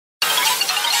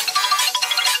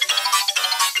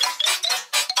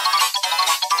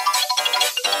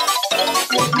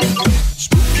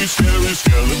Spooky, scary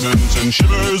skeletons and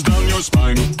shivers down your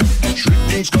spine.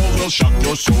 Shrieking skulls will shock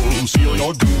your soul, seal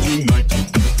your doom tonight.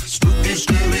 Spooky,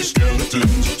 scary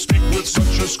skeletons speak with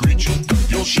such a screech.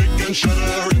 You'll shake and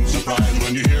shudder in surprise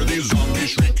when you hear these zombies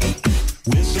shriek.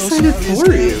 Excited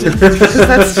for you.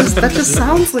 that just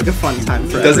sounds like a fun time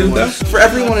for everyone. For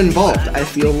everyone involved, I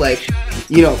feel like,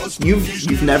 you know,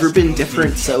 you've never been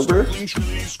different sober,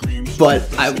 but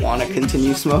I want to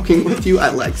continue smoking with you. I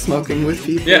like smoking with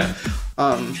people. Yeah.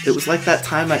 It was like that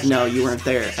time no, you weren't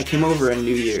there. I came over on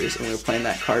New Year's and we were playing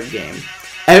that card game.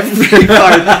 Every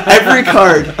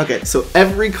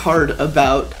card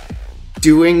about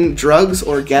doing drugs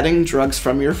or getting drugs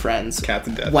from your friends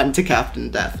Captain Death. Went to Captain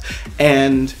Death.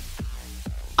 And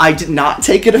I did not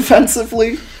take it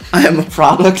offensively. I am a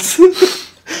product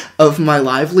of my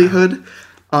livelihood.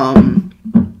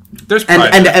 There's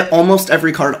pride. And almost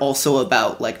every card also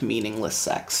about, like, meaningless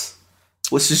sex.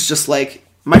 Which is just like,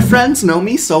 my friends know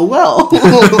me so well.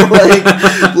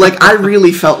 like I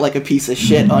really felt like a piece of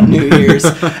shit on New Year's,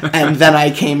 and then I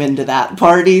came into that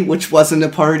party, which wasn't a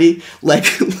party. Like,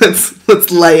 let's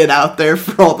lay it out there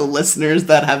for all the listeners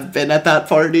that have been at that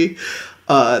party.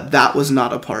 That was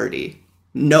not a party.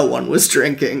 No one was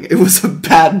drinking. It was a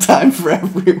bad time for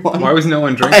everyone. Why was no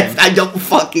one drinking? I don't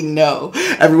fucking know.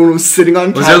 Everyone was sitting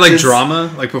on couches. Was there, like,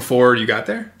 drama, like, before you got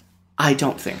there? I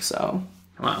don't think so.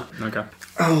 Wow, okay.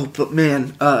 Oh, but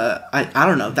man, I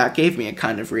don't know. That gave me a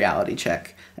kind of reality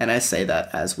check. And I say that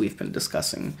as we've been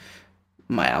discussing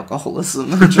my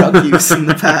alcoholism and drug use in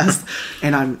the past.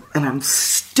 And I'm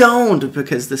stoned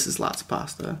because this is Lots of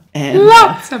Pasta. And,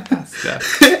 Lots of Pasta.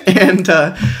 And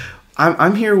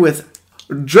I'm here with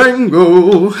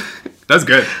Django. That's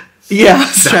good. Yeah,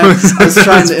 I was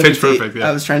trying to imitate. Perfect, yeah.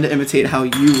 I was trying to imitate how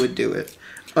you would do it.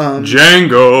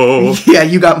 Django. Yeah,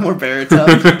 you got more baritone.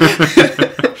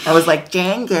 I was like,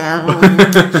 Django.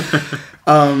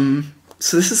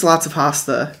 So this is Lots of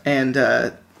Pasta,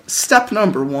 and step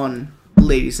number 1,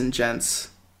 ladies and gents,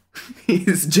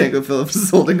 is Django Phillips is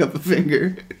holding up a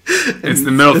finger. It's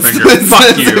the middle finger.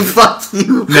 Fuck you. Fuck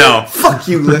you. No. Fuck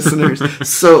you, listeners.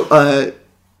 So,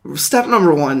 step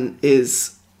number 1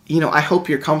 is, I hope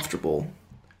you're comfortable,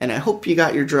 and I hope you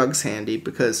got your drugs handy,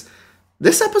 because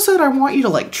this episode I want you to,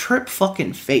 like, trip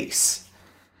fucking face.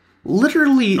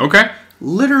 Literally. Okay.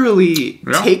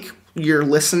 Take your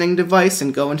listening device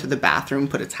and go into the bathroom,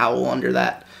 put a towel under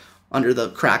the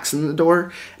cracks in the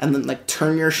door, and then, like,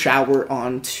 turn your shower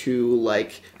on to,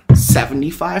 like,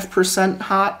 75%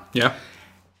 hot. Yeah.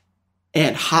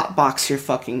 And hotbox your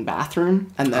fucking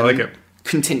bathroom, and then I like it.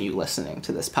 Continue listening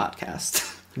to this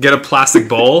podcast. Get a plastic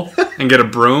bowl and get a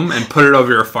broom and put it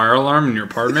over your fire alarm in your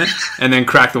apartment, and then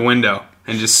crack the window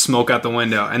and just smoke out the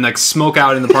window and, like, smoke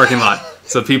out in the parking lot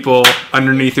so people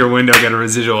underneath your window get a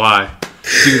residual high.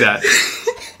 Do that.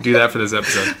 Do that for this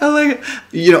episode. I like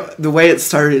it. The way it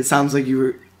started, it sounds like you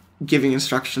were giving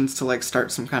instructions to, like,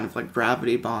 start some kind of, like,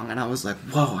 gravity bong, and I was like,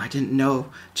 whoa, I didn't know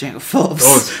Django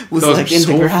Phillips was like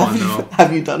into gravity. Fun,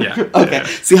 have you done it? Yeah, Okay. Yeah.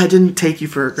 See, I didn't take you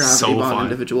for a gravity bong fun.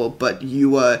 individual, but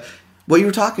you, what you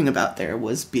were talking about there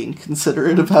was being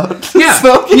considerate about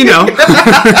smoking. You have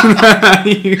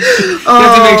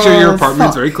to make sure your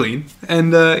apartment's very clean, and,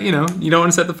 you don't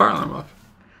want to set the fire alarm off.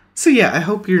 So yeah, I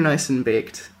hope you're nice and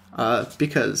baked,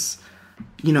 because,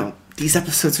 these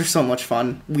episodes are so much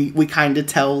fun. We kind of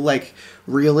tell, like,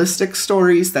 realistic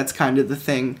stories. That's kind of the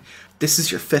thing. This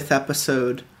is your 5th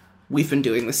episode. We've been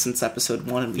doing this since episode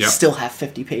 1, and we still have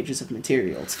 50 pages of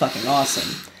material. It's fucking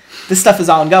awesome. This stuff is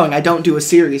ongoing. I don't do a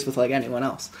series with, like, anyone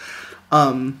else.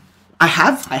 I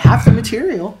have the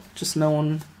material. Just no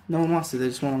one wants to. They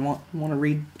just want to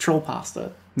read Troll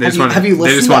Pasta. Have you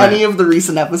listened to any of the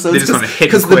recent episodes? They just want to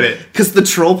hit and quit it. Because the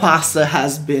Troll Pasta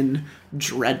has been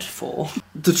dreadful.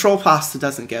 The Troll Pasta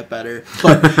doesn't get better,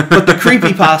 but the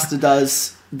Creepy Pasta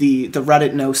does. The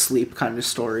Reddit no sleep kind of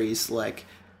stories, like,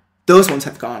 those ones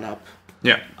have gone up.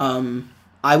 Yeah.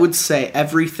 I would say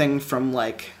everything from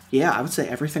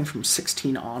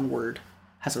 16 onward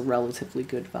has a relatively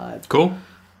good vibe. Cool.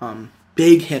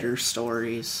 Big hitter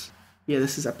stories. Yeah,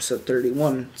 this is episode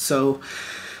 31, so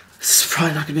this is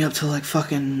probably not going to be up till, like,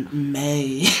 fucking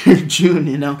May or June,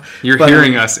 You're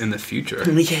hearing us in the future.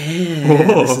 Yeah,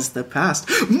 Whoa. This is the past.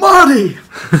 Marty!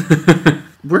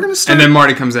 We're going to start... And then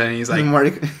Marty comes in and he's like,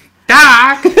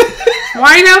 Doc,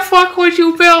 why the fuck would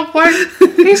you build what?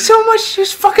 There's so much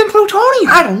just fucking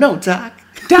plutonium. I don't know, Doc.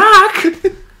 Doc,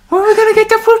 where are we going to get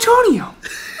the plutonium?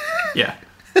 Yeah.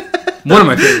 One of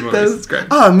my favorite movies. It's great.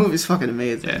 Oh, the movie's fucking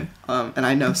amazing. Yeah. And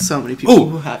I know so many people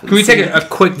who haven't. Can we take seen a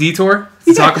quick detour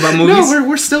to talk about movies? No,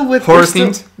 we're still with horror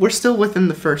themed. We're still within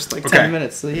the first 10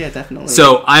 minutes. So yeah, definitely.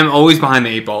 So I'm always behind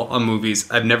the 8 ball on movies.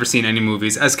 I've never seen any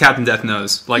movies, as Captain Death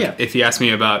knows. If you ask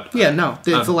me about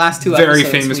the last 2 very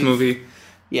episodes, famous movie,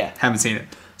 yeah, haven't seen it.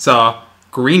 So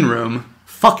Green Room.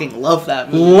 Fucking love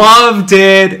that movie. Loved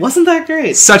it. Wasn't that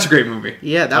great? Such a great movie.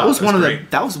 Yeah, that was one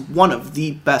of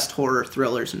the best horror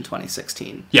thrillers in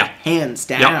 2016. Yeah. Hands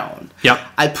down. Yep.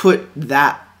 I put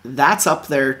that's up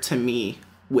there to me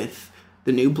with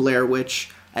the new Blair Witch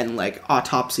and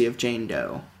Autopsy of Jane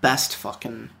Doe. Best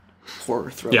fucking horror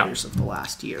thrillers of the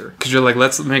last year. Because you're like,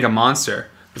 let's make a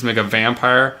monster. Let's make a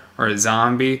vampire or a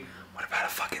zombie. What about a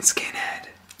fucking skinhead?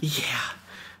 Yeah.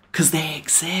 Because they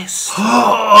exist.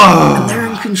 And they're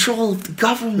in control of the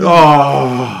government.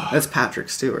 That's Patrick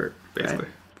Stewart. Basically.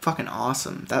 Right? Fucking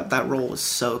awesome. That role was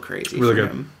so crazy really for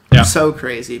good. him. Yeah. So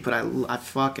crazy, but I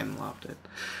fucking loved it.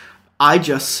 I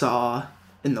just saw,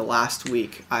 in the last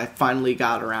week, I finally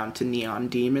got around to Neon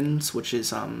Demons, which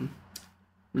is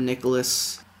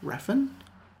Nicholas Refn,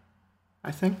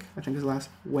 I think his last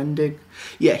Wendig.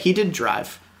 Yeah, he did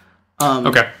Drive.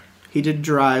 Okay. He did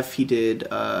Drive. He did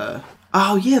the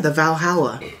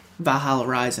Valhalla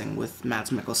Rising with Mads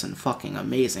Mikkelsen. Fucking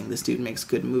amazing. This dude makes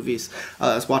good movies.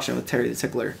 I was watching it with Terry the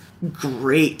Tickler.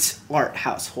 Great art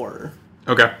house horror.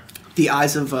 Okay. The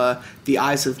Eyes of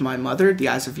My Mother, The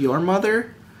Eyes of Your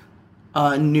Mother.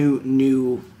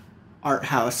 New art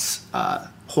house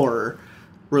horror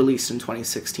released in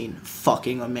 2016.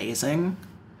 Fucking amazing.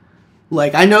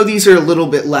 I know these are a little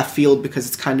bit left field because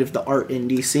it's kind of the art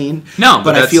indie scene. No,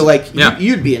 but I feel like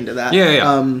you'd be into that.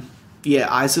 Yeah.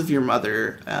 Eyes of Your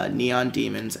Mother, Neon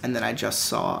Demons, and then I just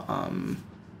saw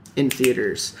in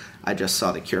theaters. I just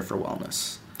saw The Cure for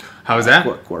Wellness. How was that?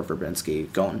 Gore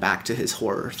Verbinski going back to his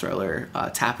horror thriller,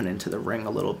 tapping into The Ring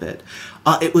a little bit.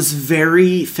 It was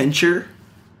very Fincher.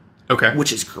 Okay.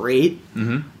 Which is great.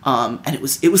 Mm-hmm. And it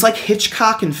was like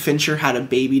Hitchcock and Fincher had a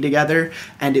baby together,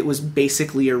 and it was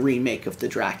basically a remake of the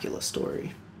Dracula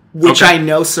story. Which I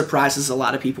know surprises a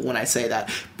lot of people when I say that.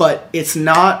 But it's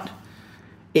not...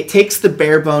 It takes the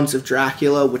bare bones of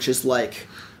Dracula, which is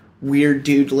weird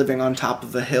dude living on top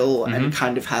of a hill and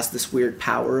kind of has this weird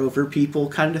power over people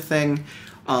kind of thing.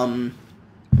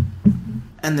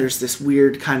 And there's this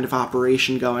weird kind of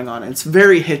operation going on. And it's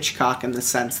very Hitchcock in the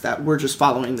sense that we're just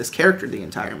following this character the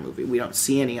entire movie. We don't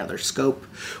see any other scope.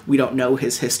 We don't know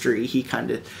his history.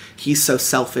 He's so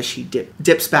selfish. He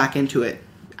dips back into it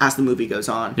as the movie goes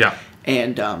on. Yeah.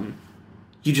 And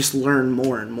you just learn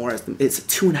more and more. It's a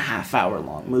 2.5 hour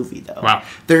long movie though. Wow.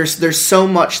 There's so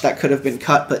much that could have been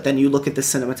cut, but then you look at the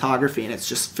cinematography and it's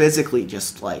just physically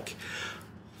just what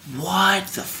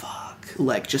the fuck?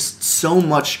 Just so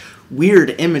much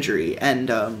weird imagery, and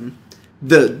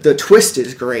the twist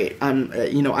is great. I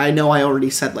know I already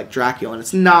said Dracula, and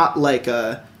it's not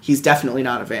he's definitely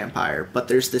not a vampire, but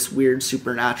there's this weird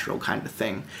supernatural kind of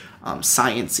thing,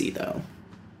 science-y though.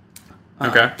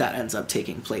 That ends up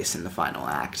taking place in the final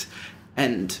act,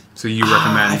 and so you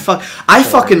recommend? I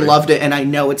fucking loved it, and I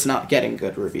know it's not getting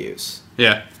good reviews.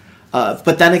 Yeah.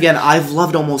 But then again, I've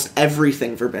loved almost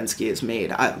everything Verbinski has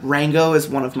made. Rango is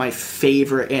one of my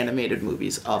favorite animated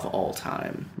movies of all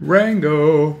time.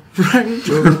 Rango.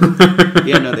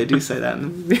 Yeah, no, they do say that in the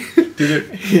movie. Did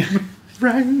it? Yeah.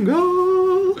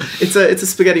 Rango. It's a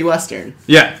spaghetti western.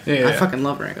 Yeah. I fucking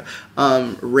love Rango.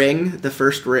 Ring, the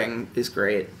first Ring is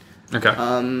great.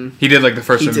 Okay. He did the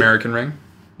first American Ring?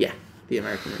 Yeah, the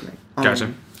American Ring.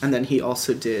 Gotcha. And then he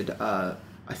also did...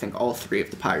 I think all 3 of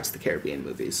the Pirates of the Caribbean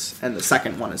movies. And the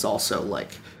second one is also,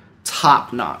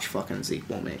 top-notch fucking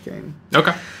sequel making.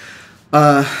 Okay.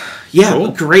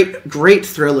 Cool. Great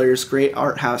thrillers, great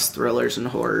art house thrillers and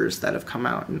horrors that have come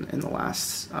out in the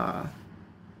last,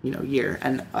 year.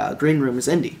 And Green Room is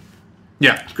indie.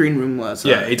 Yeah. Green Room was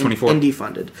A24. Indie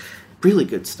funded. Really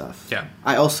good stuff. Yeah.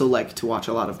 I also like to watch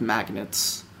a lot of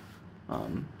Magnet's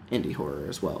indie horror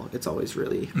as well. It's always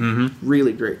really,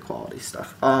 really great quality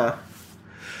stuff.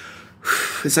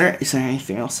 Is there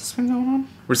anything else that's been going on?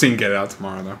 We're seeing Get Out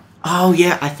tomorrow, though. Oh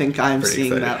yeah, I think I'm Pretty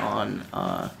seeing excited. that on.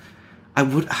 I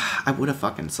would have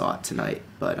fucking saw it tonight,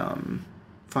 but I'm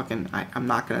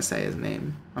not gonna say his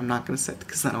name. I'm not gonna say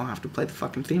because then I'll have to play the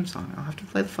fucking theme song.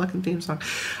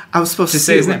 I was supposed to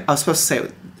say his name. I was supposed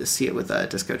to see it with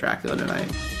Disco Dracula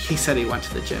tonight. He said he went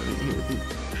to the gym and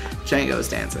Django was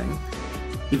dancing.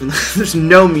 Even though there's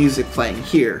no music playing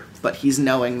here, but he's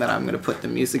knowing that I'm gonna put the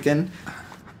music in.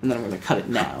 And then I'm going to cut it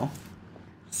now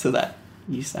so that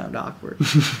You sound awkward.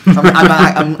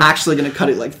 I'm actually gonna cut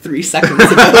it like 3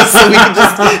 seconds ago,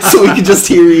 so we can just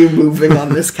hear you moving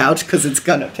on this couch because it's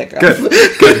gonna pick up.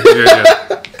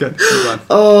 Good. Move on.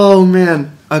 Oh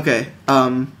man. Okay.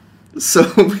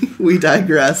 So we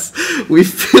digress.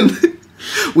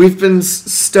 We've been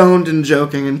stoned and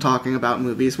joking and talking about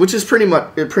movies, which is pretty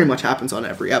much happens on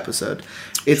every episode.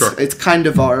 It's kind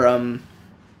of our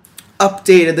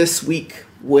update of this week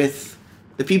with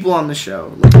the people on the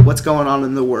show, like what's going on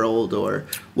in the world or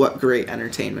what great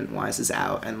entertainment-wise is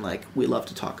out, and like we love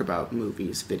to talk about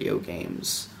movies, video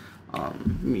games,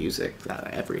 music,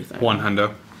 everything.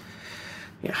 $100.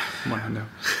 Yeah.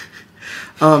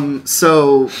 $100.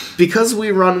 So because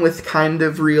we run with kind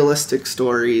of realistic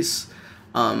stories,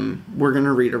 we're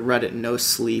gonna read a Reddit No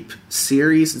Sleep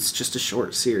series. It's just a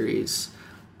short series.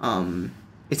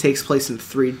 It takes place in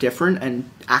 3 different and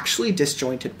actually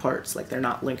disjointed parts. Like, they're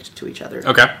not linked to each other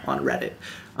on Reddit.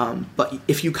 But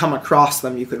if you come across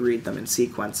them, you could read them in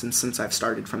sequence. And since I've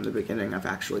started from the beginning, I've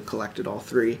actually collected all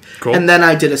 3. Cool. And then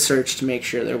I did a search to make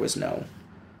sure there was no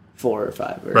 4 or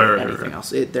 5 or anything else.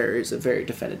 There is a very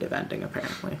definitive ending,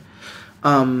 apparently.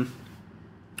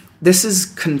 This is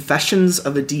Confessions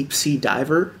of a Deep Sea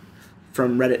Diver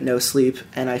from Reddit No Sleep.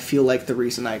 And I feel like the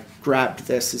reason I grabbed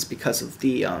this is because of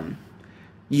the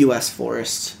U.S.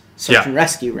 Forest Search and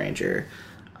Rescue Ranger.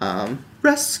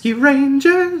 Rescue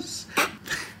Rangers!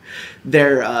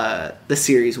 They're the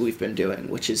series we've been doing,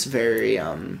 which is very,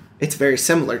 it's very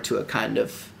similar to a kind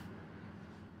of,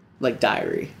 like,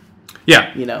 diary.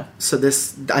 Yeah. You know? So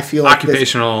this, I feel like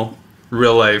occupational,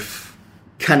 real life.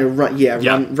 Kind of run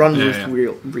with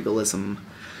realism.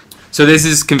 So this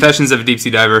is Confessions of a Deep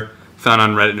Sea Diver, found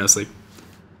on Reddit No Sleep.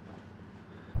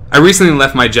 I recently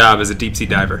left my job as a deep sea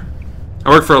diver. I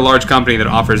work for a large company that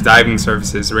offers diving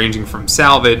services ranging from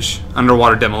salvage,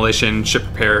 underwater demolition, ship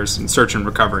repairs, and search and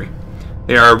recovery.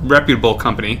 They are a reputable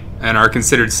company and are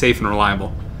considered safe and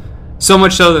reliable. So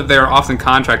much so that they are often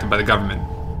contracted by the government.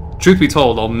 Truth be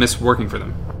told, I'll miss working for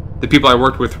them. The people I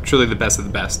worked with were truly the best of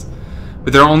the best.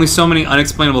 But there are only so many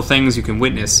unexplainable things you can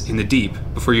witness in the deep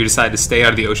before you decide to stay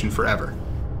out of the ocean forever.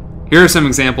 Here are some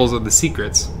examples of the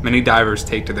secrets many divers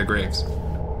take to their graves.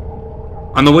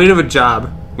 On the way to a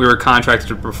job we were contracted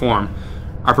to perform,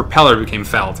 our propeller became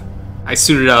fouled. I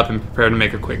suited up and prepared to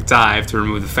make a quick dive to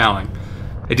remove the fouling.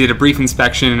 I did a brief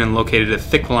inspection and located a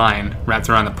thick line wrapped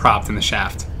around the prop in the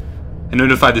shaft. I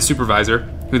notified the supervisor,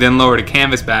 who then lowered a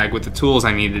canvas bag with the tools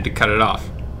I needed to cut it off.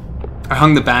 I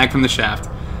hung the bag from the shaft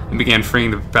and began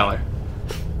freeing the propeller.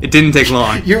 It didn't take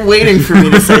long. You're waiting for me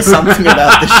to say something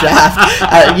about the shaft.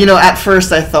 At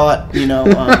first I thought,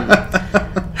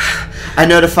 I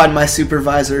notified my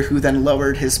supervisor, who then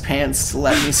lowered his pants to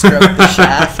let me stroke the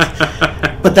shaft.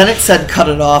 But then it said cut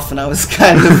it off, and I was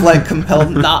kind of, compelled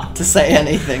not to say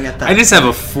anything at that I just have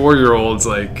a 4-year-old's,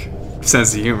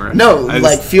 sense of humor. No,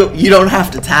 you don't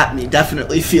have to tap me.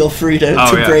 Definitely feel free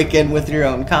to break in with your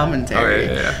own commentary.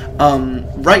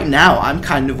 Right now, I'm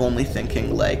kind of only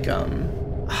thinking,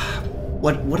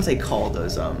 what do they call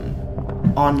those,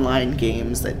 online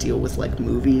games that deal with,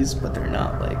 movies, but they're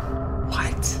not,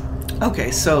 What?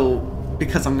 Okay, so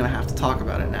because I'm gonna have to talk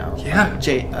about it now. Yeah.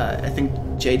 I think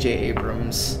J.J.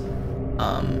 Abrams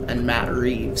and Matt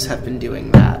Reeves have been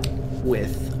doing that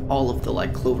with all of the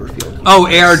Cloverfield games. Oh,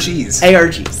 ARGs.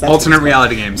 ARGs. That's alternate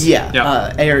reality games. Yeah.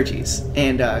 ARGs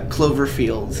and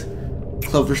Cloverfield's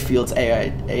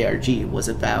ARG was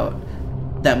about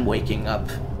them waking up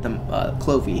the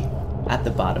Clovey at the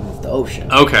bottom of the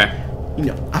ocean. Okay. I'm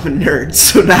a nerd,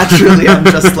 so naturally I'm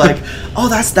just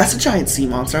that's a giant sea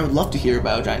monster. I would love to hear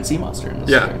about a giant sea monster in this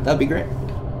story. That'd be great.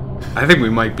 I think we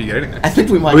might be getting there. I think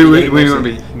we might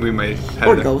we might have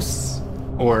or ghosts.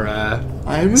 Or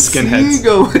I'm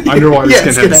skinheads. Underwater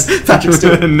skinheads. Patrick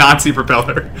Stewart. Nazi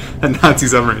propeller. A Nazi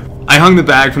submarine. I hung the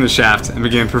bag from the shaft and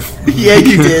began Yeah,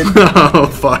 you did. Oh,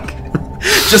 fuck.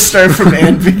 Just start from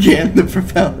and began the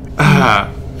propeller.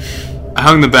 I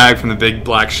hung the bag from the big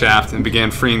black shaft and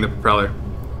began freeing the propeller.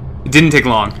 It didn't take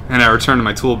long, and I returned to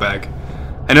my tool bag.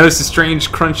 I noticed a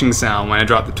strange crunching sound when I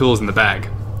dropped the tools in the bag.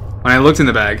 When I looked in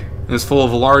the bag, it was full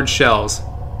of large shells,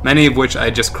 many of which I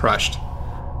had just crushed.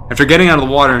 After getting out of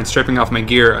the water and stripping off my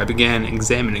gear, I began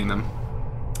examining them.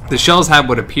 The shells had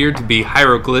what appeared to be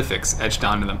hieroglyphics etched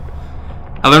onto them.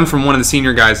 I learned from one of the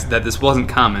senior guys that this wasn't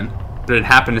common, but it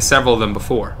had happened to several of them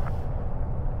before.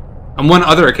 On one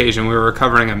other occasion, we were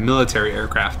recovering a military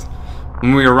aircraft.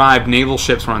 When we arrived, naval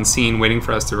ships were on scene waiting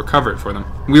for us to recover it for them.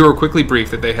 We were quickly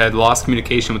briefed that they had lost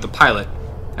communication with the pilot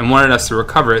and wanted us to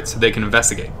recover it so they can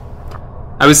investigate.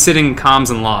 I was sitting in comms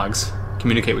and logs,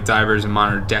 communicate with divers and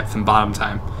monitor depth and bottom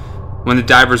time, when the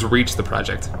divers reached the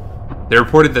project. They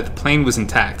reported that the plane was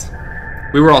intact.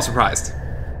 We were all surprised.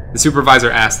 The supervisor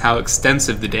asked how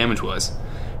extensive the damage was,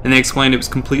 and they explained it was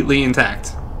completely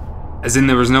intact, as in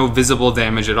there was no visible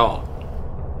damage at all.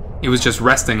 It was just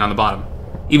resting on the bottom.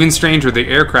 Even stranger, the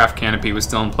aircraft canopy was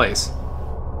still in place.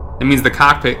 That means the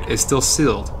cockpit is still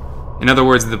sealed. In other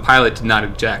words, the pilot did not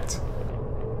eject.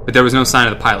 But there was no sign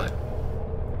of the pilot.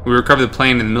 We recovered the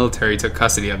plane and the military took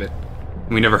custody of it,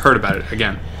 and we never heard about it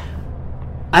again.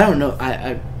 I don't know.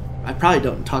 I probably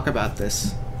don't talk about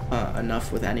this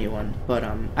enough with anyone, but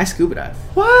I scuba dive.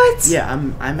 What? Yeah,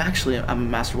 I'm a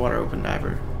master water open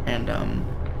diver, and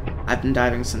I've been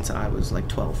diving since I was like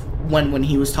 12. When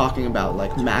he was talking about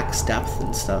like max depth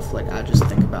and stuff, like I just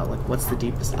think about like what's the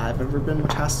deepest I've ever been,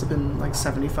 which has to have been like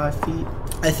 75 feet.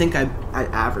 I think I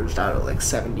averaged out at like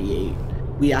 78.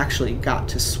 We actually got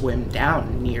to swim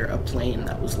down near a plane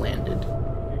that was landed,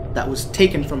 that was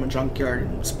taken from a junkyard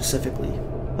and specifically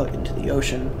put into the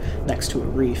ocean next to a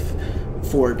reef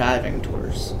for diving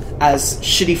tours. As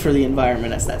shitty for the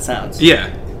environment as that sounds.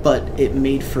 Yeah. But it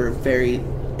made for very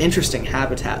interesting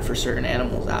habitat for certain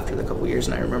animals after the couple years,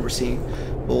 and I remember seeing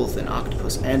both an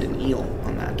octopus and an eel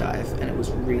on that dive, and it was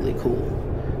really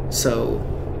cool. So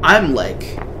I'm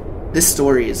like, this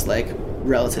story is like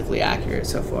relatively accurate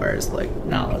so far as like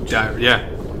knowledge. Yeah.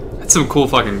 That's some cool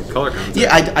fucking color commentary.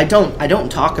 Yeah, I don't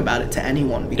talk about it to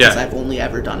anyone because Yeah. I've only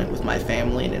ever done it with my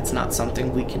family, and it's not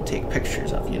something we can take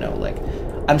pictures of, you know, like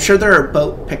I'm sure there are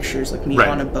boat pictures like me Right.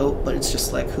 on a boat, but it's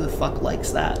just like who the fuck likes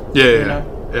that? Yeah. You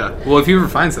know? Well, if you ever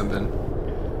find something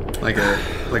like a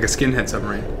skinhead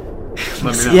submarine,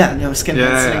 let me know. Yeah, no, skinhead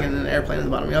Yeah. sitting in an airplane in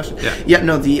the bottom of the ocean. Yeah. Yeah,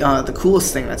 no, the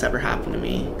coolest thing that's ever happened to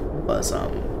me was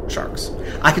sharks.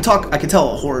 I could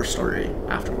tell a horror story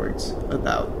afterwards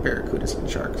about barracudas and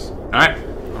sharks. All right.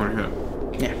 I want to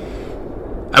hear it.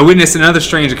 Yeah. I witnessed another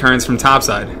strange occurrence from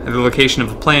topside at the location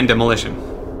of a planned demolition.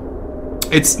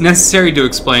 It's necessary to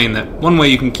explain that one way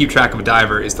you can keep track of a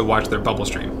diver is to watch their bubble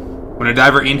stream. When a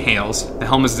diver inhales, the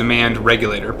helmet's demand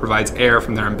regulator provides air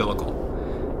from their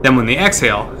umbilical. Then when they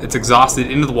exhale, it's exhausted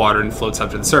into the water and floats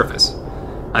up to the surface.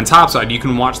 On topside, you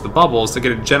can watch the bubbles to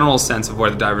get a general sense of where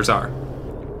the divers are.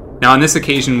 Now on this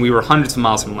occasion, we were hundreds of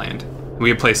miles from land, and we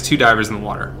had placed 2 divers in the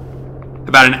water.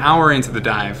 About an hour into the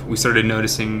dive, we started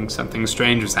noticing something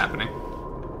strange was happening.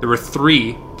 There were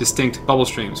 3 distinct bubble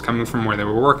streams coming from where they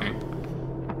were working.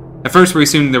 At first we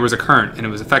assumed there was a current and it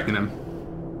was affecting them,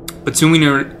 but soon we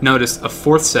noticed a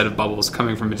 4th set of bubbles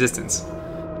coming from a distance.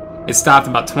 It stopped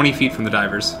about 20 feet from the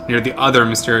divers, near the other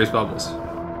mysterious bubbles.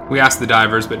 We asked the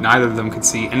divers, but neither of them could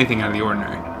see anything out of the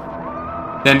ordinary.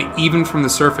 Then, even from the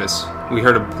surface, we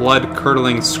heard a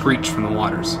blood-curdling screech from the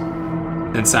waters.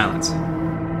 Then silence.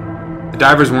 The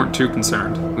divers weren't too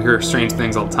concerned. We hear strange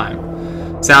things all the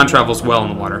time. Sound travels well in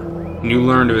the water, and you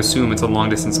learn to assume it's a long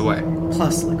distance away.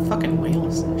 Plus, like fucking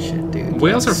whales and shit, dude.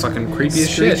 Whales are fucking creepy as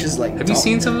shit. Screech is like Have you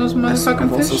seen some of those motherfucking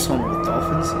I've also fish? swum with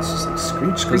dolphins. It's just like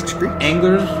screech, screech, screech.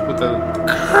 Anglers with a...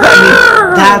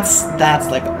 That's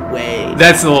like way.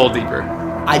 That's a little deeper.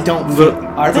 I don't.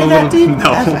 Are it's they a that little- deep?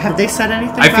 no. Have they said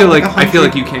anything? I feel about,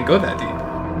 like a you can't go that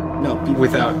deep No, people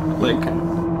without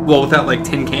without like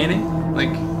tin canning. Like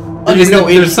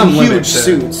there's some huge limit to-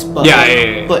 suits. But,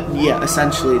 Yeah. But yeah,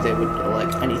 essentially they would go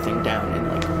like anything down in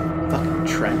like fucking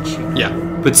trench. You know?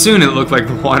 Yeah, but soon it looked like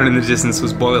the water in the distance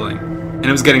was boiling, and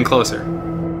it was getting closer.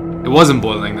 It wasn't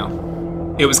boiling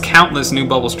though. It was countless new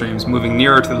bubble streams moving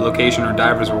nearer to the location our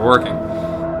divers were working.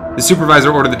 The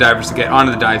supervisor ordered the divers to get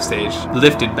onto the dive stage,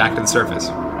 lifted back to the surface.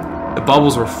 The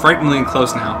bubbles were frighteningly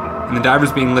close now, and the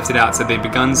divers being lifted out said they'd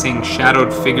begun seeing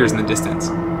shadowed figures in the distance.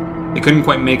 They couldn't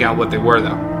quite make out what they were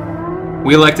though.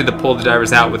 We elected to pull the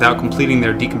divers out without completing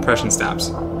their decompression stops,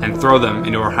 and throw them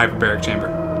into our hyperbaric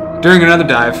chamber. During another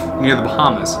dive, near the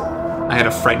Bahamas, I had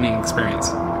a frightening experience.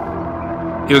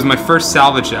 It was my first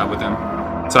salvage job with them,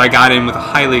 so I got in with a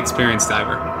highly experienced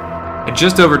diver. At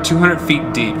just over 200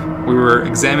 feet deep, we were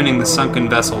examining the sunken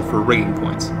vessel for rigging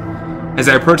points. As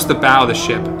I approached the bow of the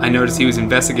ship, I noticed he was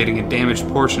investigating a damaged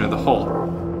portion of the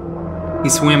hull. He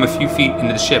swam a few feet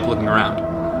into the ship looking around.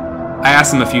 I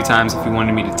asked him a few times if he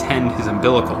wanted me to tend his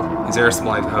umbilical, his air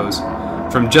supply hose,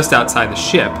 from just outside the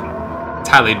ship. It's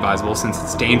highly advisable since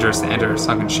it's dangerous to enter a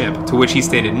sunken ship, to which he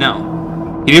stated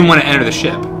no. He didn't want to enter the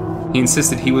ship. He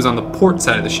insisted he was on the port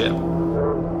side of the ship.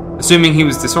 Assuming he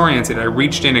was disoriented, I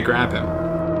reached in to grab him.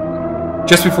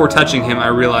 Just before touching him, I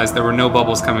realized there were no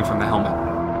bubbles coming from the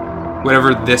helmet.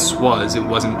 Whatever this was, it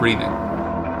wasn't breathing.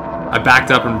 I backed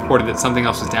up and reported that something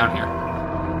else was down here.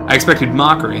 I expected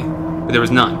mockery, but there was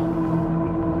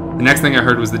none. The next thing I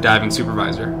heard was the diving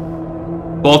supervisor.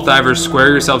 Both divers, square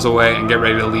yourselves away and get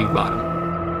ready to leave bottom.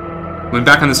 When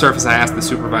back on the surface, I asked the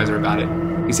supervisor about it.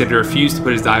 He said he refused to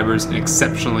put his divers in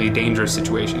exceptionally dangerous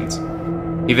situations.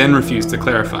 He then refused to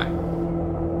clarify.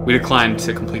 We declined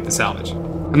to complete the salvage.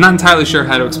 I'm not entirely sure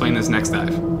how to explain this next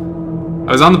dive.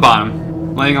 I was on the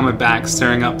bottom, laying on my back,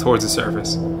 staring up towards the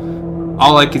surface.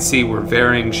 All I could see were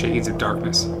varying shades of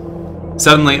darkness.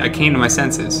 Suddenly, I came to my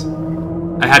senses.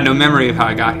 I had no memory of how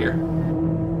I got here.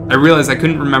 I realized I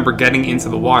couldn't remember getting into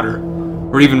the water,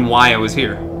 or even why I was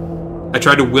here. I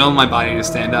tried to will my body to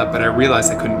stand up, but I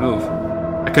realized I couldn't move.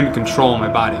 I couldn't control my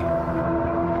body.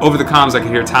 Over the comms, I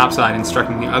could hear Topside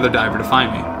instructing the other diver to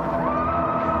find me.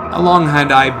 How long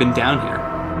had I been down here?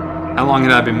 How long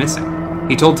had I been missing?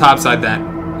 He told Topside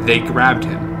that they grabbed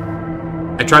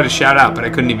him. I tried to shout out, but I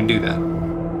couldn't even do that.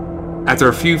 After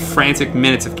a few frantic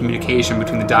minutes of communication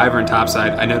between the diver and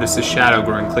Topside, I noticed a shadow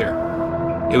growing clear.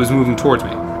 It was moving towards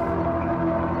me.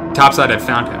 Topside had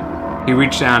found him. He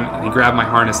reached down and he grabbed my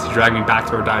harness to drag me back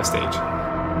to our dive stage.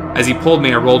 As he pulled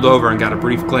me, I rolled over and got a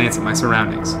brief glance at my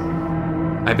surroundings.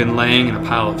 I'd been laying in a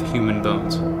pile of human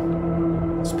bones.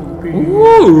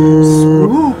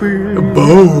 Ooh,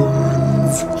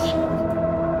 bones.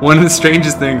 One of the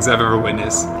strangest things I've ever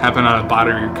witnessed happened on a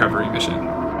body recovery mission.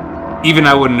 Even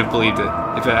I wouldn't have believed it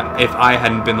if I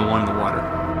hadn't been the one in the water.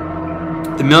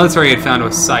 The military had found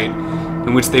a site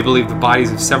in which they believed the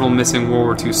bodies of several missing World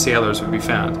War II sailors would be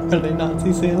found. Are they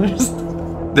Nazi sailors?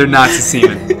 They're Nazi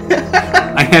seamen.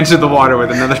 I entered the water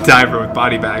with another diver with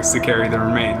body bags to carry the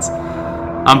remains.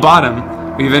 On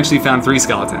bottom, we eventually found 3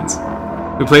 skeletons.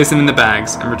 We placed them in the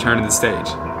bags and returned to the stage.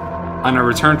 On our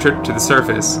return trip to the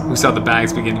surface, we saw the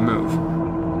bags begin to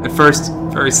move. At first,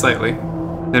 very slightly,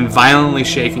 then violently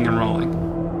shaking and rolling.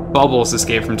 Bubbles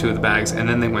escaped from 2 of the bags, and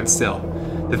then they went still.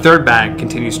 The 3rd bag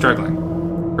continued struggling.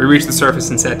 We reached the surface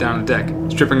and sat down on the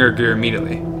deck, stripping our gear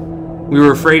immediately. We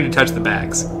were afraid to touch the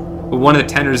bags, but one of the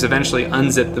tenders eventually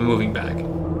unzipped the moving bag.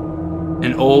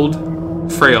 An old,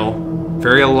 frail,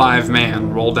 very alive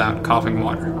man rolled out, coughing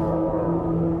water.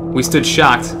 We stood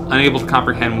shocked, unable to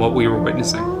comprehend what we were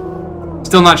witnessing.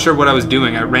 Still not sure what I was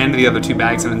doing, I ran to the other 2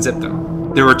 bags and unzipped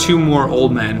them. There were 2 more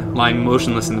old men lying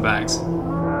motionless in the bags.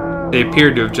 They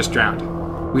appeared to have just drowned.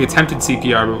 We attempted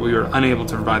CPR, but we were unable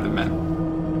to revive the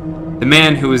men. The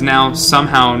man, who was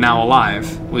somehow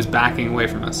alive, was backing away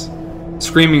from us,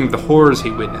 screaming of the horrors he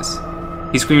witnessed.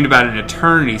 He screamed about an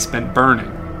eternity spent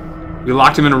burning. We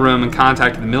locked him in a room and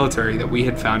contacted the military that we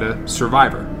had found a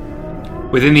survivor.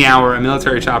 Within the hour, a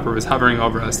military chopper was hovering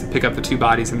over us to pick up the 2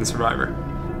 bodies and the survivor.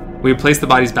 We had placed the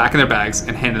bodies back in their bags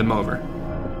and handed them over.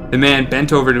 The man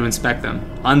bent over to inspect them,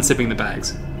 unzipping the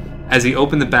bags. As he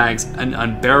opened the bags, an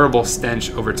unbearable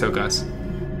stench overtook us.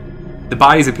 The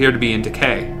bodies appeared to be in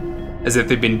decay, as if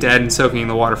they'd been dead and soaking in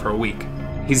the water for a week.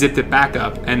 He zipped it back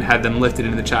up and had them lifted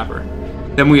into the chopper.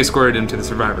 Then we escorted him to the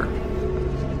survivor.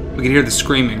 We could hear the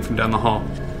screaming from down the hall.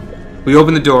 We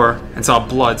opened the door and saw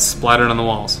blood splattered on the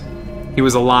walls. He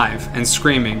was alive and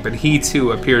screaming, but he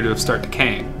too appeared to have started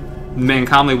decaying. The man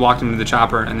calmly walked him to the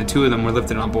chopper, and the 2 of them were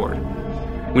lifted on board.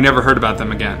 We never heard about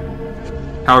them again.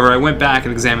 However, I went back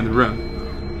and examined the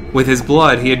room. With his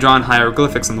blood, he had drawn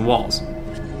hieroglyphics on the walls.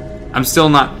 I'm still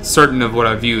not certain of what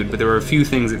I viewed, but there were a few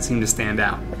things that seemed to stand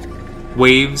out.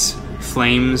 Waves,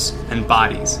 flames, and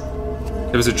bodies.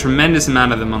 There was a tremendous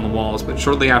amount of them on the walls, but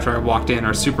shortly after I walked in,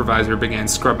 our supervisor began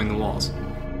scrubbing the walls.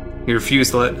 He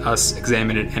refused to let us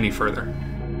examine it any further.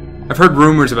 I've heard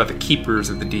rumors about the Keepers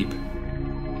of the Deep.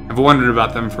 I've wondered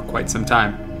about them for quite some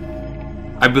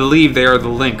time. I believe they are the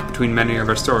link between many of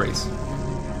our stories.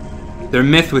 Their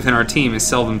myth within our team is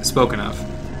seldom spoken of.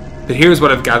 But here's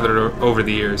what I've gathered over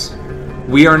the years.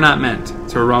 We are not meant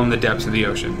to roam the depths of the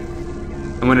ocean.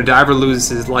 And when a diver loses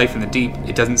his life in the deep,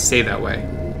 it doesn't stay that way.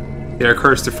 They are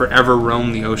cursed to forever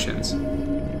roam the oceans.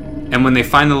 And when they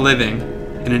find the living,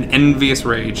 in an envious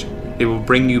rage, they will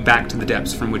bring you back to the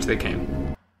depths from which they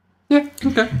came. Yeah,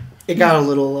 okay. It got a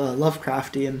little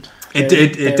Lovecraftian. It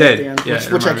did. End, Yeah,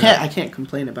 which I can't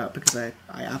complain about because I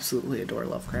absolutely adore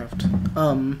Lovecraft.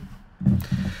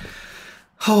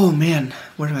 Oh man,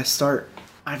 where do I start?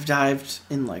 I've dived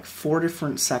in like 4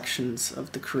 different sections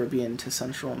of the Caribbean to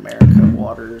Central America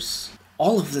waters.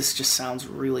 All of this just sounds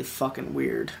really fucking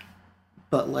weird.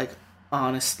 But like,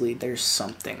 honestly, there's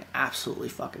something absolutely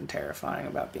fucking terrifying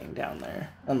about being down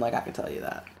there. And like, I can tell you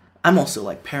that. I'm also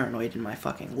like paranoid in my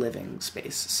fucking living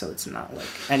space, so it's not like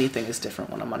anything is different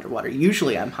when I'm underwater.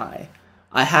 Usually I'm high.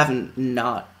 I haven't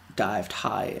not dived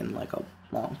high in like a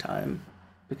long time.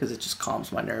 Because it just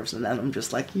calms my nerves, and then I'm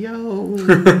just like, yo.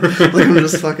 Like, I'm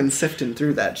just fucking sifting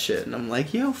through that shit, and I'm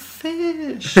like, yo,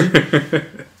 fish.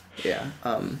 Yeah.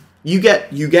 You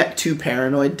get too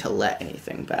paranoid to let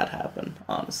anything bad happen,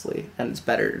 honestly. And it's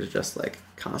better to just, like,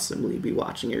 constantly be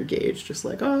watching your gauge. Just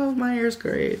like, oh, my air's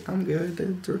great. I'm good.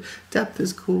 The depth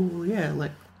is cool. Yeah,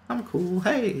 like, I'm cool.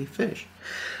 Hey, fish.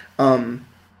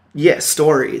 Yeah,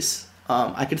 stories.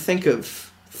 I could think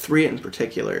of 3 in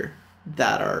particular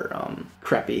that are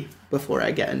creepy before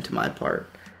I get into my part.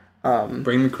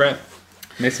 Bring the crepe.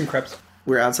 Make some crepes.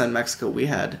 We were outside Mexico. We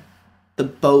had... The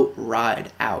boat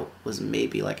ride out was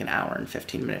maybe like an hour and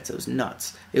 15 minutes. It was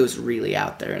nuts. It was really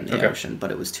out there in the ocean, but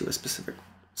it was to a specific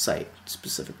site,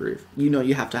 specific reef. You know,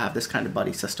 you have to have this kind of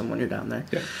buddy system when you're down there.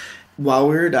 Yeah. While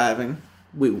we were diving,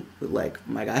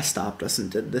 my guy stopped us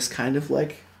and did this kind of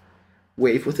like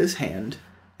wave with his hand,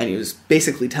 and he was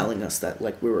basically telling us that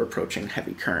like we were approaching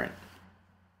heavy current.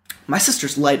 My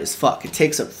sister's light as fuck. It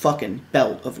takes a fucking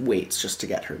belt of weights just to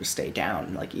get her to stay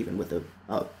down, like even with a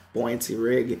buoyancy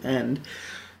rig, and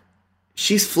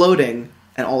she's floating,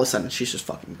 and all of a sudden she's just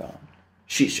fucking gone.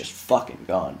 She's just fucking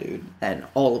gone, dude. And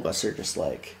all of us are just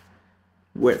like,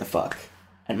 where the fuck?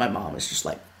 And my mom is just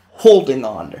like holding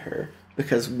on to her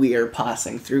because we are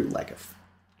passing through like a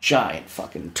giant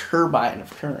fucking turbine of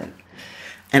current.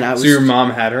 And I was... So your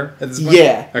mom had her at this point?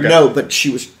 Yeah. Okay. No, but she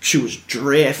was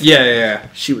drifting. Yeah.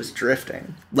 She was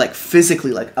drifting. Like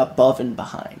physically like above and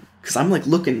behind. Because I'm like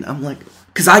looking,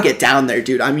 because I get down there,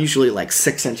 dude. I'm usually like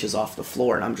 6 inches off the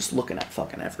floor, and I'm just looking at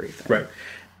fucking everything. Right.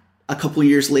 A couple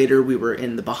years later, we were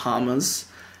in the Bahamas.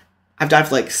 I've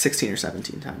dived like 16 or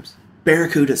 17 times.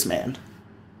 Barracudas, man.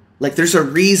 Like, there's a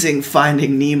reason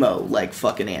Finding Nemo, like,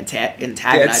 fucking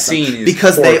antagonize them.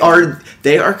 Because horrible.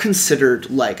 they are considered,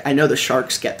 like, I know the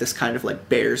sharks get this kind of, like,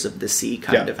 bears of the sea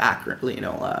kind of accurately,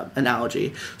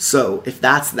 analogy. So, if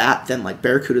that's that, then, like,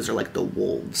 barracudas are, like, the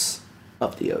wolves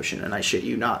of the ocean. And I shit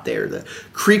you not, they're the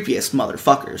creepiest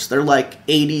motherfuckers. They're, like,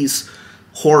 80s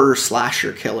horror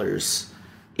slasher killers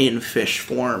in fish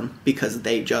form because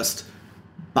they just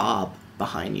bob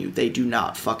behind you. They do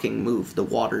not fucking move. The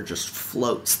water just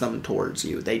floats them towards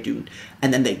you. They do,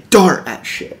 and then they dart at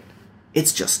shit.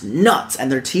 It's just nuts.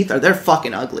 And their teeth they're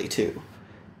fucking ugly too.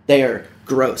 They are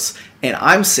gross. And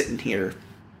I'm sitting here.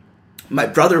 My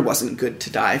brother wasn't good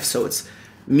to dive, so it's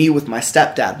me with my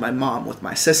stepdad, my mom with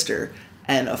my sister,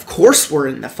 and of course we're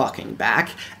in the fucking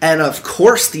back, and of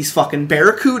course these fucking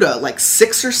barracuda, like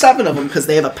 6 or 7 of them, because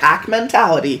they have a pack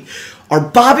mentality, are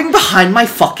bobbing behind my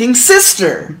fucking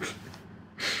sister.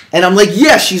 And I'm like,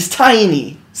 yeah, she's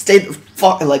tiny. Stay the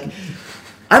fuck, like,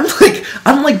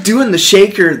 I'm like doing the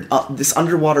shaker, this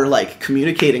underwater, like,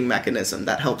 communicating mechanism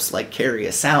that helps, like, carry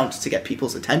a sound to get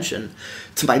people's attention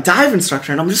to my dive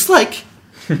instructor, and I'm just like,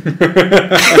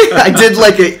 I did,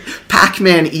 like, a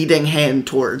Pac-Man eating hand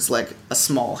towards, like, a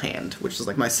small hand, which is,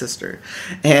 like, my sister,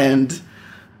 and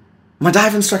my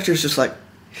dive instructor is just like,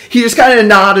 he just kind of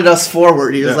nodded us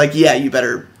forward. He was like, yeah, you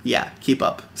better, keep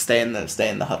up. Stay in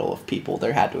the huddle of people.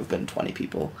 There had to have been 20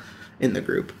 people in the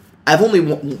group. I've only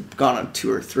gone on 2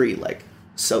 or 3, like,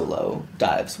 solo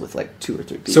dives with, like, 2 or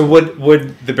 3 people. So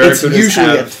would the Barracudas It's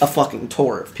usually have... a fucking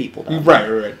tour of people down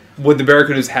right. Would the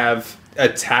Barracudas have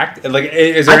attacked? Like,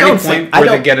 is there any point where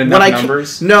they get enough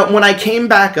numbers? No, when I came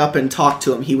back up and talked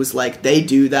to him, he was like, they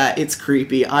do that. It's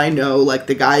creepy. I know, like,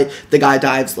 the guy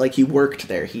dives, like, he worked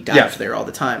there. He dives there all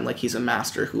the time. Like, he's a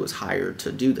master who was hired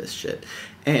to do this shit.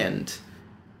 And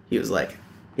he was like,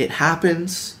 it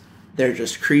happens. They're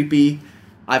just creepy.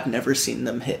 I've never seen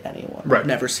them hit anyone. Right. I've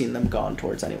never seen them gone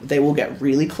towards anyone. They will get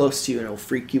really close to you and it'll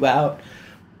freak you out.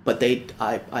 But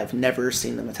I've never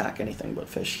seen them attack anything but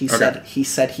fish. He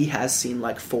said he has seen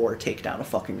like 4 take down a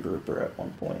fucking grouper at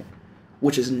one point,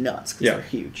 which is nuts because they're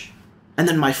huge. And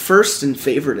then my first and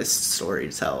favoriteest story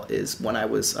to tell is when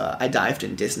I dived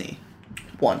in Disney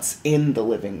once in the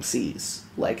living seas,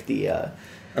 like the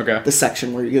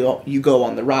section where you go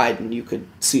on the ride and you could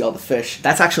see all the fish.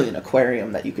 That's actually an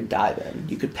aquarium that you could dive in.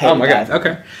 You could pay to dive in.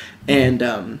 Okay.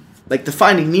 And like the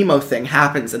Finding Nemo thing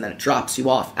happens and then it drops you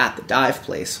off at the dive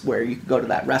place where you can go to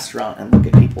that restaurant and look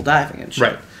at people diving and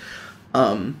shit.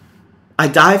 Right. I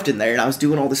dived in there and I was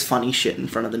doing all this funny shit in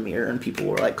front of the mirror and people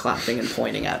were like clapping and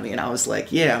pointing at me and I was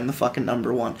like, yeah, I'm the fucking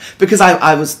number one. Because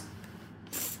I was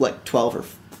like 12 or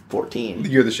 14.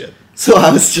 You're the shit. So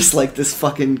I was just like this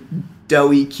fucking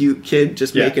doughy cute kid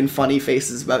just making funny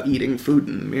faces about eating food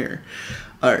in the mirror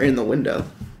or in the window.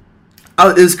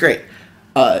 Oh, it was great.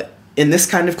 In this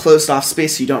kind of closed off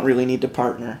space, you don't really need to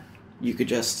partner. You could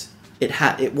just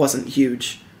it wasn't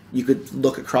huge. You could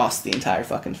look across the entire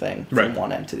fucking thing from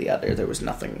one end to the other. There was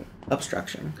nothing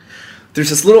obstruction. There's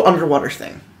this little underwater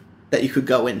thing that you could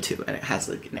go into, and it has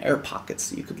like an air pocket,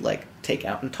 so you could like take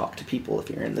out and talk to people if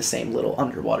you're in the same little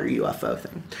underwater UFO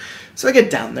thing. So I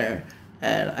get down there,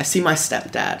 And I see my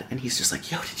stepdad, and he's just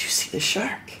like, yo, did you see the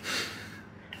shark?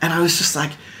 And I was just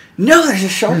like, no, there's a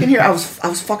shark in here. I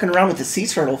was fucking around with the sea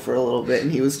turtle for a little bit,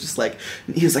 and he was like,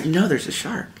 no, there's a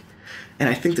shark. And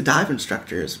I think the dive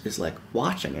instructor is like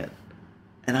watching it.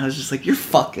 And I was just like, you're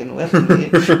fucking with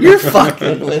me. You're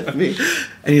fucking with me.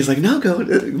 And he's like, no, go.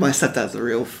 My stepdad's a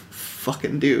real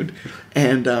fucking dude.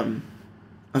 And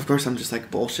of course I'm just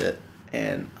like, bullshit.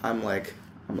 And I'm like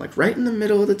right in the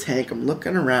middle of the tank. I'm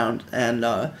looking around, and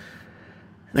I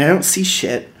don't see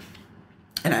shit.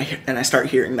 And I start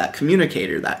hearing that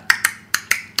communicator that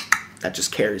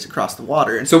just carries across the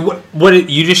water. And so what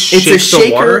you just shake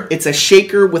the water? It's a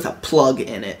shaker with a plug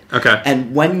in it. Okay.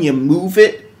 And when you move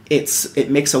it, it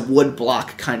makes a wood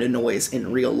block kind of noise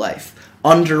in real life.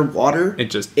 Underwater,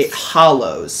 it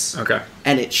hollows. Okay.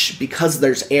 And because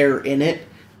there's air in it,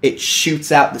 it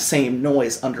shoots out the same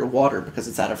noise underwater because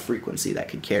it's at a frequency that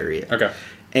could carry it. Okay.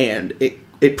 And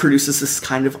it produces this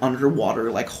kind of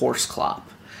underwater like horse clop.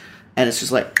 And it's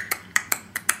just like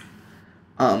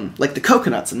the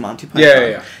coconuts in Monty Python.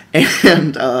 Yeah.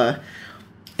 And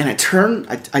I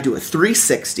do a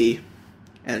 360, and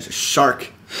there's a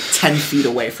shark 10 feet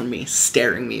away from me,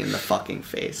 staring me in the fucking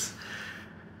face.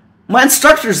 My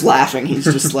instructor's laughing. He's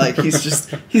just like, and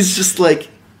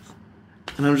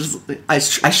I'm just, I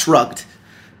shrugged,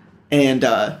 and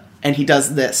he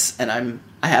does this, and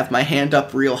I have my hand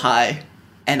up real high,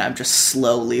 and I'm just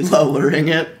slowly lowering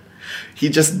it. He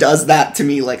just does that to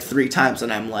me like 3 times,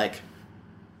 and I'm like,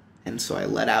 and so I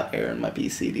let out air in my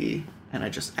BCD, and I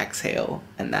just exhale,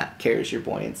 and that carries your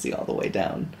buoyancy all the way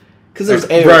down. Because there's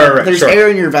air, there's air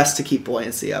in your vest to keep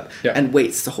buoyancy up, and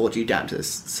weights to hold you down to the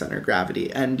center of gravity,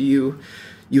 and you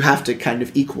have to kind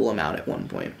of equal them out at one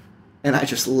point. And I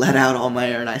just let out all my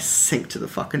air, and I sink to the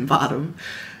fucking bottom,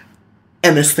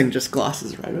 and this thing just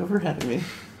glosses right overhead of me,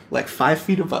 like 5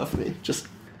 feet above me.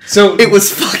 So it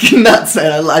was fucking nuts,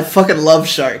 man. I fucking love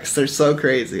sharks. They're so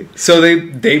crazy. So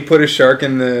they put a shark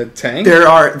in the tank? There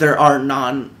are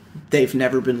they've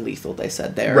never been lethal, they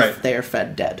said. They are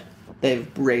fed dead. They've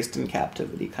raised in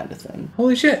captivity kind of thing.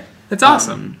 Holy shit. That's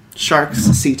awesome. Sharks,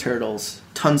 sea turtles,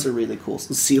 tons of really cool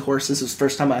seahorses. It was the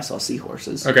first time I saw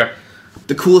seahorses. Okay.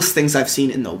 The coolest things I've seen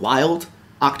in the wild,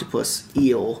 octopus,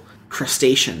 eel,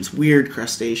 crustaceans, weird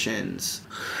crustaceans.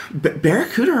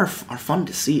 Barracuda are fun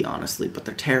to see, honestly, but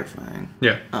they're terrifying.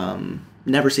 Yeah.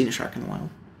 Never seen a shark in the wild.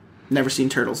 Never seen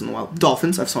turtles in the wild.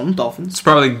 Dolphins, I've seen dolphins. It's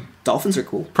probably... Dolphins are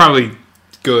cool. Probably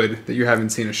good that you haven't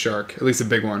seen a shark, at least a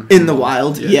big one. In the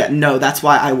wild? Yeah, no, that's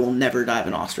why I will never dive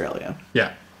in Australia.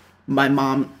 Yeah. My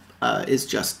mom is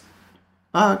just,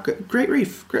 Great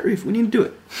Reef, we need to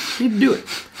do it.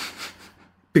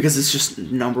 Because it's just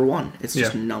number one. It's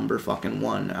just number fucking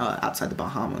one outside the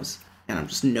Bahamas. And I'm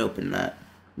just noping that.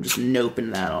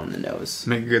 On the nose.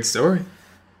 Make a good story.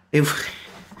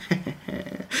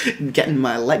 Getting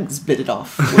my legs bitted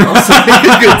off would also make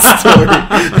a good story.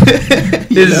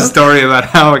 This is a story about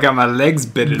how I got my legs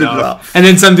bitted off. And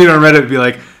then some dude on Reddit would be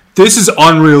like, this is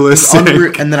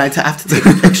unrealistic. And then I have to take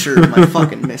a picture of my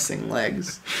fucking missing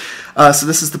legs. So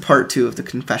this is the part 2 of the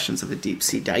Confessions of a Deep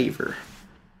Sea Diver.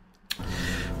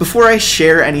 Before I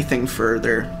share anything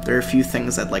further, there are a few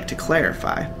things I'd like to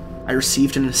clarify. I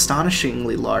received an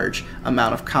astonishingly large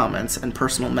amount of comments and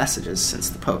personal messages since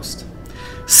the post.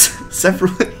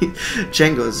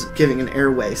 Django's giving an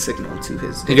airway signal to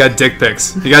his... He got dick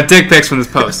pics. He got dick pics from this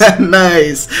post.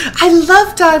 Nice. I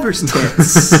love divers'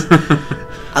 tits.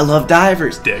 I love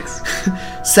divers' dicks.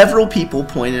 Several people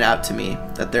pointed out to me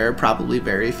that there are probably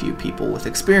very few people with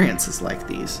experiences like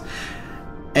these.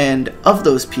 And of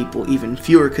those people, even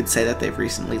fewer could say that they've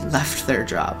recently left their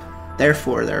job.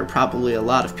 Therefore, there are probably a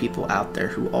lot of people out there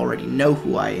who already know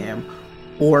who I am,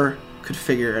 or could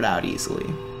figure it out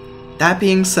easily. That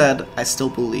being said, I still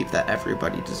believe that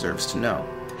everybody deserves to know.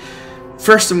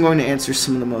 First, I'm going to answer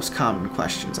some of the most common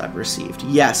questions I've received.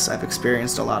 Yes, I've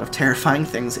experienced a lot of terrifying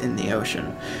things in the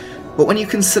ocean, but when you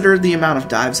consider the amount of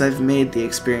dives I've made, the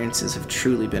experiences have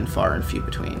truly been far and few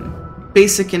between.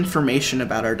 Basic information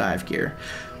about our dive gear.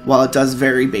 While it does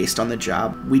vary based on the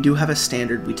job, we do have a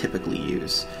standard we typically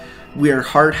use. We are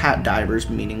hard hat divers,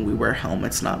 meaning we wear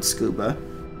helmets, not scuba.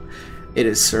 It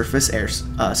is surface air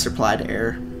supplied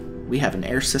air. We have an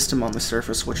air system on the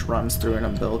surface which runs through an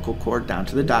umbilical cord down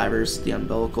to the divers. The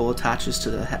umbilical attaches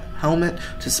to the helmet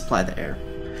to supply the air.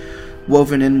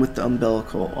 Woven in with the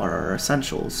umbilical are our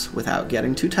essentials. Without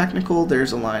getting too technical,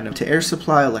 there's a line of air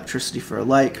supply, electricity for a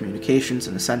light, communications,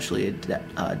 and essentially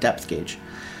a depth gauge.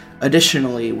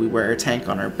 Additionally, we wear a tank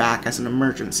on our back as an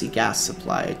emergency gas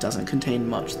supply. It doesn't contain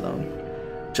much, though.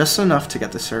 Just enough to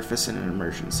get the surface in an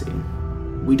emergency.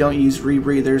 We don't use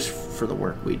rebreathers for the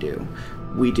work we do.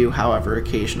 We do, however,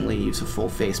 occasionally use a full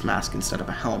face mask instead of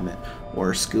a helmet,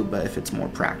 or scuba if it's more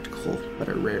practical, but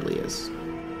it rarely is.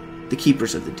 The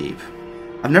Keepers of the Deep.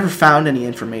 I've never found any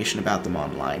information about them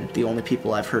online. The only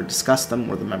people I've heard discuss them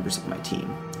were the members of my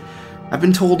team. I've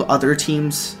been told other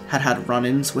teams had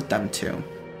run-ins with them too,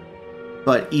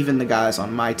 but even the guys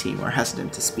on my team are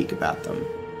hesitant to speak about them.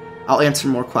 I'll answer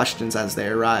more questions as they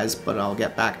arise, but I'll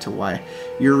get back to why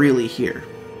you're really here.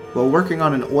 While working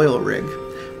on an oil rig,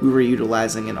 we were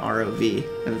utilizing an ROV.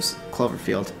 It was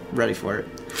Cloverfield, ready for it.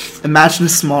 Imagine a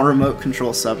small remote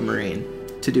control submarine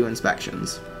to do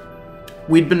inspections.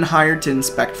 We'd been hired to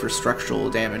inspect for structural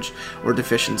damage or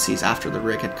deficiencies after the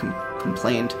rig had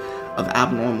complained of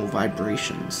abnormal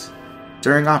vibrations.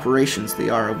 During operations, the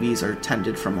ROVs are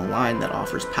tended from a line that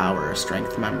offers power, a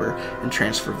strength member, and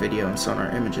transfer video and sonar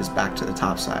images back to the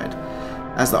topside.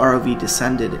 As the ROV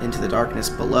descended into the darkness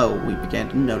below, we began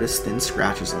to notice thin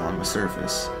scratches along the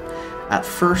surface. At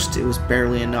first, it was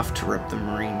barely enough to rip the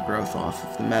marine growth off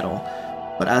of the metal,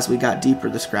 but as we got deeper,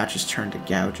 the scratches turned to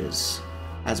gouges.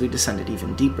 As we descended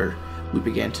even deeper, we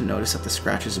began to notice that the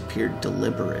scratches appeared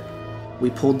deliberate. We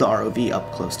pulled the ROV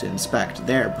up close to inspect.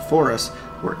 There, before us,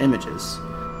 were images.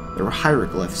 There were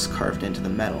hieroglyphs carved into the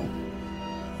metal,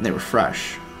 and they were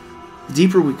fresh. The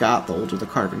deeper we got, the older the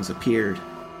carvings appeared.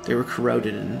 They were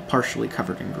corroded and partially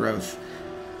covered in growth.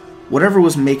 Whatever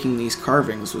was making these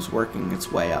carvings was working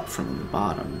its way up from the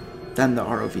bottom. Then the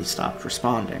ROV stopped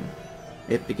responding.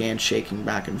 It began shaking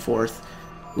back and forth.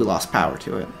 We lost power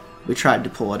to it. We tried to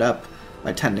pull it up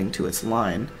by tending to its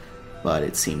line, but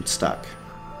it seemed stuck.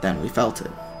 Then we felt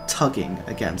it, tugging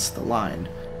against the line,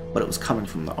 but it was coming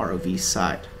from the ROV's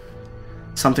side.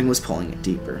 Something was pulling it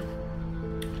deeper.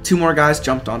 2 more guys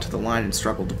jumped onto the line and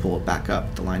struggled to pull it back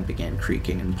up. The line began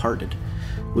creaking and parted.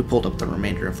 We pulled up the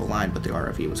remainder of the line, but the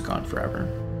ROV was gone forever.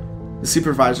 The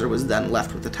supervisor was then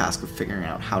left with the task of figuring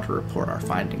out how to report our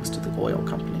findings to the oil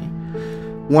company.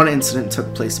 One incident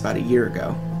took place about a year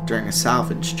ago. During a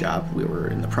salvage job, we were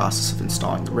in the process of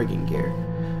installing the rigging gear.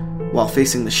 While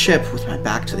facing the ship with my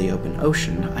back to the open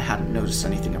ocean, I hadn't noticed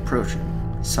anything approaching.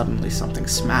 Suddenly, something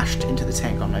smashed into the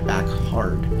tank on my back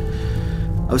hard.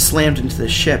 I was slammed into the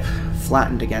ship,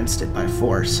 flattened against it by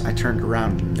force. I turned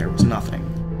around and there was nothing.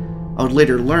 I would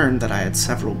later learn that I had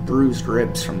several bruised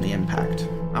ribs from the impact.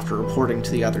 After reporting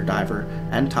to the other diver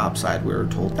and topside, we were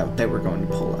told that they were going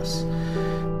to pull us.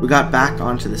 We got back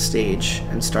onto the stage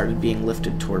and started being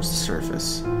lifted towards the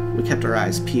surface. We kept our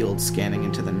eyes peeled, scanning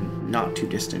into the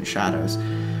not-too-distant shadows.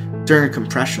 During a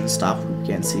compression stop, we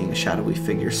began seeing a shadowy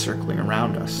figure circling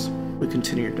around us. We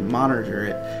continued to monitor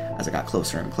it as it got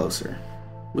closer and closer.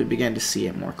 We began to see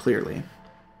it more clearly.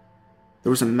 There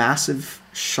was a massive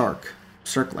shark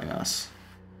circling us.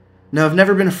 Now, I've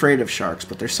never been afraid of sharks,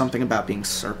 but there's something about being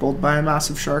circled by a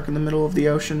massive shark in the middle of the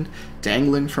ocean,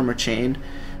 dangling from a chain,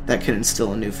 that can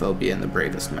instill a new phobia in the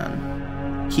bravest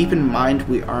men. Keep in mind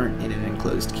we aren't in an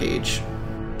enclosed cage,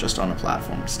 just on a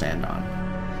platform to stand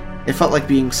on. It felt like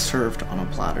being served on a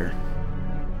platter.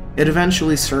 It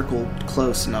eventually circled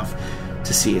close enough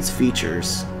to see its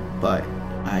features, but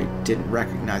I didn't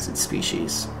recognize its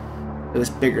species. It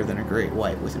was bigger than a great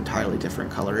white with entirely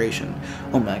different coloration.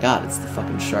 Oh my god, it's the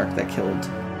fucking shark that killed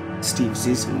Steve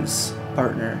Zissou's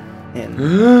partner in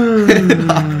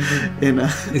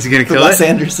Is he gonna kill Wes it?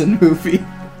 Anderson movie.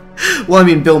 Well, I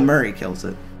mean, Bill Murray kills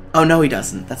it. Oh no, he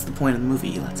doesn't. That's the point of the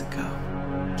movie. He lets it go.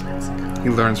 He lets it go. He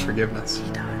learns forgiveness. He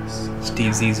does.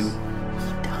 Steve Zissou.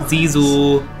 He does.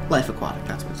 Zissou. Life Aquatic.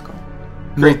 That's what it's called.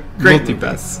 Great movie.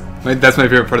 multipass. That's my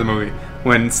favorite part of the movie.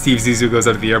 When Steve Zissou goes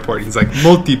out to the airport, he's like,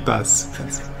 multipass.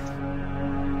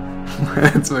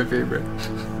 That's my favorite.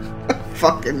 I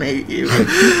fucking hate you.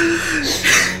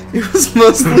 It was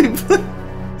mostly... Is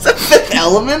that Fifth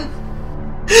Element?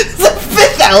 Is that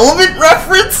Fifth Element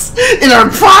reference in our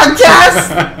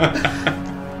podcast?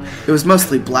 It was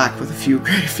mostly black with a few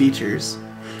gray features.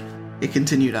 It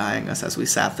continued eyeing us as we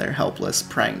sat there helpless,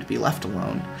 praying to be left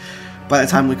alone. By the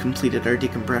time we completed our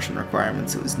decompression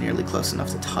requirements, it was nearly close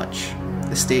enough to touch.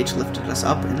 The stage lifted us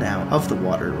up and out of the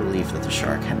water, relieved that the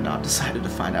shark had not decided to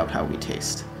find out how we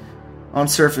taste. On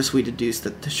surface, we deduced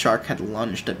that the shark had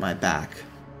lunged at my back,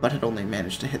 but had only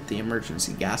managed to hit the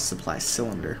emergency gas supply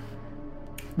cylinder.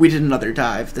 We did another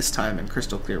dive, this time in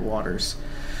crystal clear waters.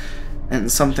 And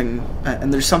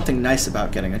there's something nice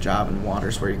about getting a job in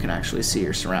waters where you can actually see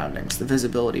your surroundings. The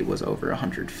visibility was over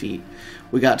 100 feet.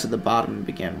 We got to the bottom and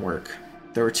began work.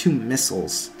 There were 2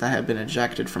 missiles that had been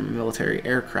ejected from a military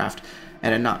aircraft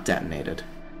and had not detonated.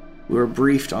 We were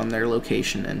briefed on their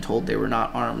location and told they were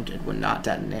not armed and would not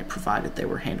detonate provided they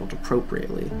were handled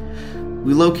appropriately.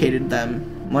 We located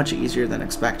them much easier than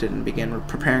expected and began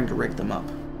preparing to rig them up.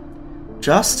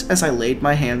 Just as I laid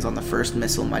my hands on the first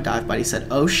missile, my dive buddy said,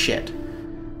 "Oh shit."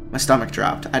 My stomach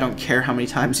dropped. I don't care how many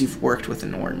times you've worked with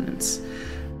an ordnance.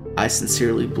 I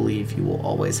sincerely believe you will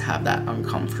always have that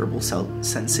uncomfortable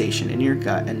sensation in your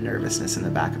gut and nervousness in the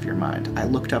back of your mind. I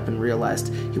looked up and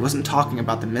realized he wasn't talking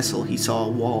about the missile. He saw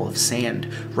a wall of sand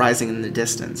rising in the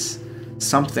distance.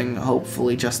 Something,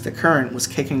 hopefully just the current, was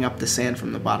kicking up the sand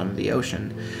from the bottom of the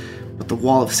ocean. But the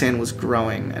wall of sand was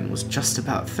growing and was just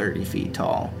about 30 feet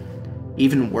tall.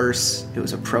 Even worse, it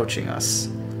was approaching us.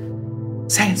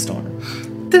 Sandstorm.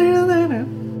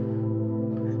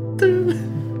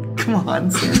 Come on,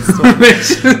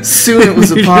 Sandstorm. Soon it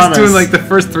was upon us. You're just doing like the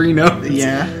first 3 notes.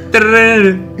 Yeah.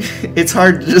 It's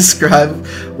hard to describe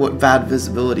what bad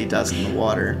visibility does in the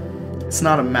water. It's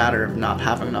not a matter of not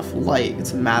having enough light,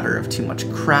 it's a matter of too much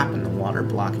crap in the water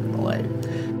blocking the light.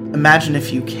 Imagine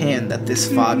if you can that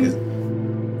this fog is...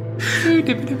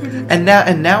 And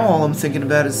now all I'm thinking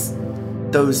about is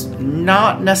those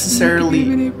not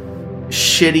necessarily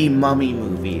shitty mummy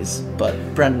movies, but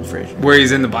Brendan Fraser. Where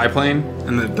he's in the biplane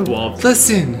and the wall.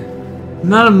 Listen, I'm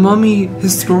not a mummy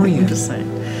historian. I'm just saying.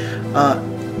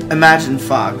 Imagine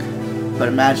fog, but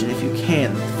imagine if you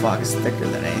can, the fog is thicker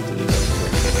than anything you've ever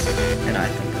witnessed. And I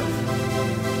think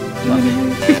of mummy.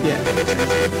 Yeah.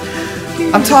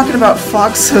 I'm talking about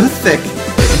fog so thick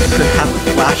that you could have a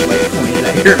flashlight pointed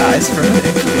at your eyes from an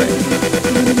inch away.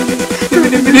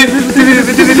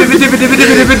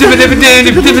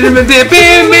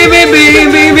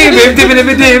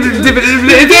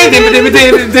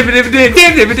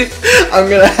 I'm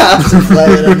gonna have to play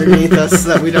it underneath us so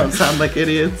that we don't sound like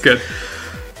idiots. Good.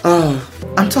 Oh,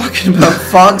 I'm talking about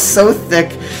fog so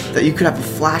thick that you could have a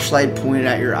flashlight pointed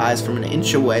at your eyes from an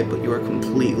inch away, but you are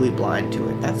completely blind to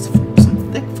it. That's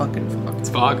some thick fucking fog. It's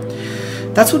fog.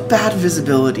 That's what bad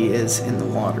visibility is in the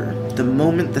water. The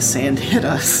moment the sand hit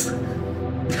us,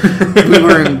 we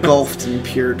were engulfed in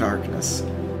pure darkness.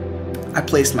 I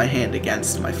placed my hand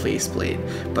against my faceplate,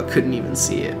 but couldn't even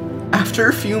see it. After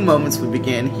a few moments, we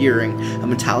began hearing a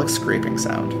metallic scraping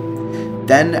sound.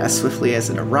 Then, as swiftly as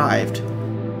it arrived,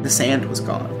 the sand was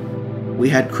gone. We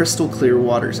had crystal clear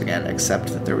waters again, except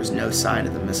that there was no sign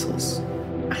of the missiles.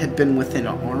 I had been within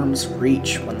arm's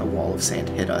reach when the wall of sand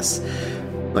hit us,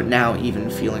 but now even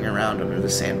feeling around under the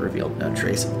sand revealed no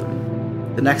trace of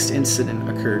them. The next incident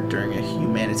occurred during a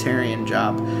humanitarian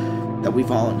job that we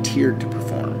volunteered to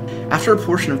perform. After a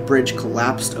portion of bridge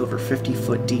collapsed over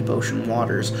 50-foot deep ocean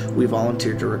waters, we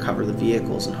volunteered to recover the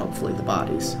vehicles and hopefully the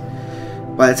bodies.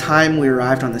 By the time we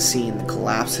arrived on the scene, the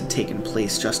collapse had taken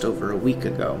place just over a week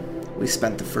ago. We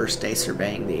spent the first day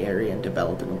surveying the area and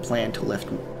developing a plan to lift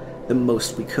the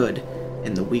most we could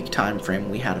in the week time frame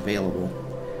we had available.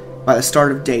 By the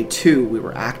start of day 2, we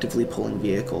were actively pulling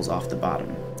vehicles off the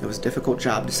bottom. It was a difficult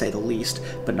job to say the least,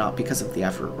 but not because of the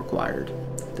effort required.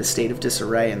 The state of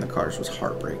disarray in the cars was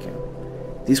heartbreaking.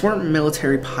 These weren't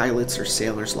military pilots or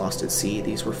sailors lost at sea,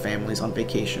 these were families on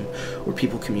vacation or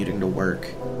people commuting to work.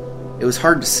 It was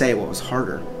hard to say what was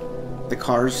harder. The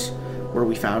cars where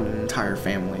we found an entire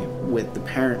family, with the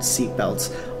parents'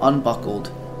 seatbelts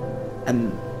unbuckled,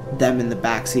 and them in the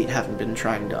backseat having been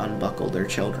trying to unbuckle their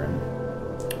children.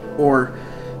 Or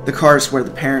the cars where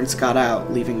the parents got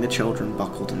out, leaving the children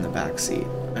buckled in the backseat.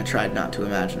 I tried not to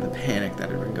imagine the panic that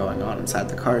had been going on inside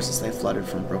the cars as they flooded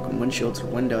from broken windshields or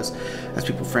windows as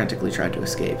people frantically tried to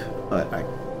escape, but I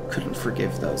couldn't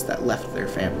forgive those that left their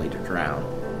family to drown.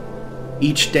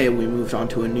 Each day we moved on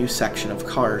to a new section of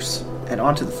cars, and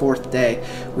on to the 4th day,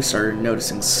 we started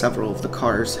noticing several of the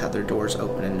cars had their doors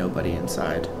open and nobody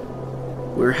inside.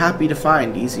 We were happy to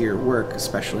find easier work,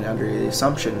 especially under the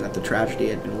assumption that the tragedy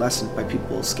had been lessened by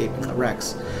people escaping the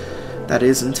wrecks. That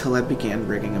is, until I began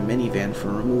rigging a minivan for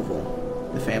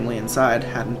removal. The family inside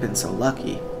hadn't been so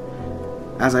lucky.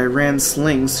 As I ran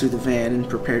slings through the van and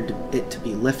prepared it to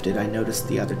be lifted, I noticed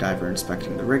the other diver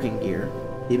inspecting the rigging gear.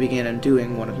 He began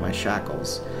undoing one of my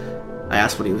shackles. I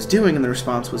asked what he was doing, and the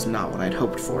response was not what I'd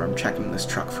hoped for. I'm checking this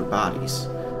truck for bodies.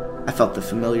 I felt the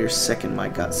familiar sick in my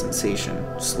gut sensation.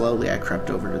 Slowly I crept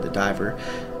over to the diver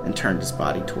and turned his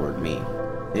body toward me.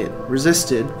 It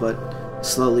resisted, but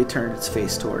slowly turned its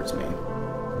face towards me.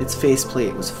 Its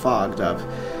faceplate was fogged up,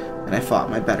 and I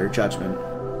fought my better judgment.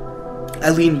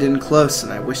 I leaned in close,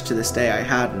 and I wish to this day I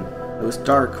hadn't. It was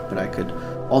dark, but I could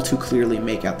all too clearly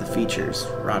make out the features,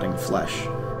 rotting flesh.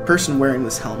 The person wearing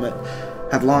this helmet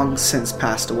had long since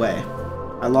passed away.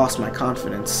 I lost my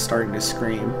confidence, starting to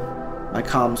scream. My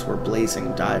comms were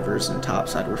blazing. Divers and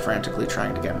topside were frantically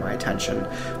trying to get my attention,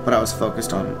 but I was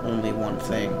focused on only one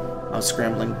thing. I was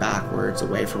scrambling backwards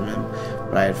away from him,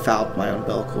 but I had fouled my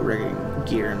umbilical rigging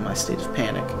gear in my state of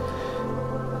panic.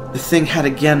 The thing had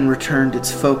again returned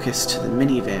its focus to the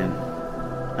minivan.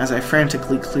 As I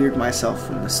frantically cleared myself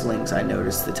from the slings, I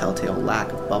noticed the telltale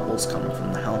lack of bubbles coming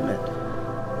from the helmet.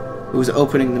 It was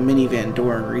opening the minivan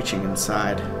door and reaching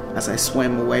inside. As I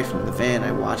swam away from the van,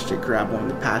 I watched it grab one of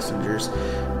the passengers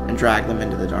and drag them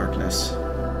into the darkness.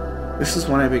 This is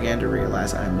when I began to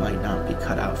realize I might not be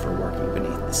cut out for working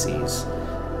beneath the seas.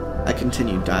 I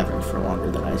continued diving for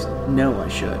longer than I know I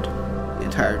should. The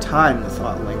entire time, the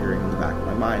thought lingering in the back of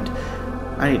my mind,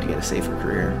 I need to get a safer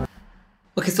career.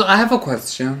 Okay, so I have a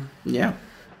question. Yeah.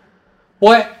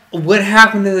 What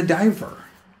happened to the diver?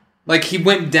 Like, he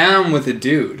went down with a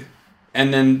dude,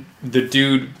 and then the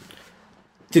dude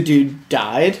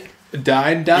died?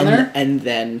 Died down there? And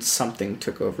then something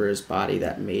took over his body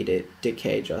that made it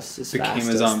decay just as fast. Became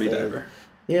a zombie diver.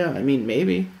 Yeah, I mean,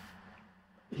 maybe.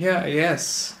 Yeah,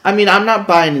 yes. I mean, I'm not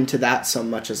buying into that so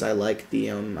much as I like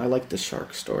the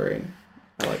shark story.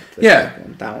 I like the shark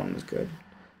one. That one was good.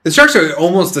 The shark story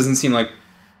almost doesn't seem like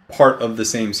part of the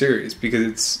same series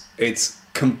because it's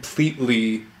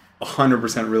completely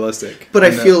 100% realistic. But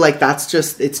I feel like it's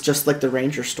just like the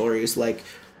Ranger stories, like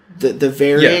the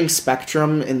varying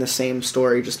spectrum in the same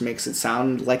story just makes it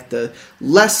sound like the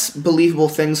less believable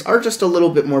things are just a little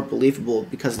bit more believable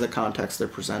because of the context they're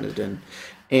presented in.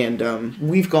 And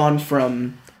we've gone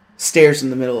from stairs in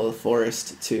the middle of the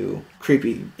forest to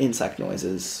creepy insect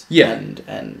noises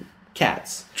and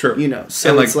cats. True. You know,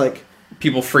 so it's like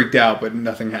people freaked out but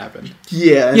nothing happened.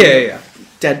 Yeah.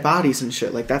 Dead bodies and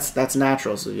shit. Like that's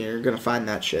natural, so you're going to find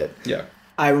that shit. Yeah.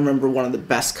 I remember one of the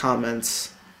best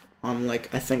comments on,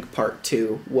 like, I think part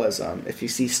 2 was, if you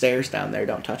see stairs down there,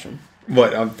 don't touch them.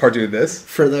 What, part 2 of this?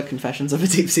 For the Confessions of a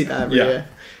Deep Sea Diver, yeah.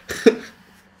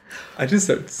 I just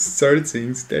started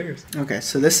seeing stairs. Okay,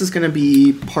 so this is going to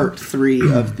be part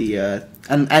 3 of the,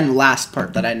 and last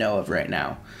part that I know of right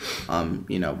now.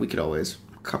 You know, we could always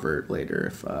cover it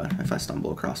later if I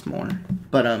stumble across more.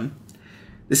 But,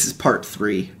 this is part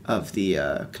 3 of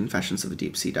the Confessions of a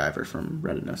Deep Sea Diver from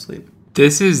Reddit No Sleep.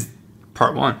 This is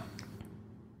part 1.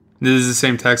 This is the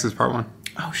same text as part 1.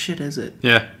 Oh, shit, is it?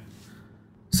 Yeah.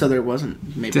 So there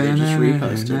wasn't... Maybe they just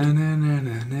reposted.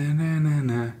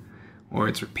 Or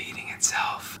it's repeating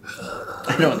itself.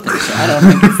 I don't think so. I don't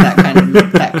think it's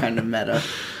that kind of meta.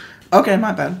 Okay,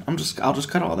 my bad. I'll just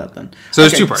cut all that then. So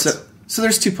there's 2 parts. So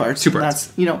there's 2 parts. 2 parts.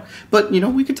 That's, you know, but, you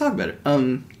know, we could talk about it.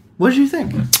 What did you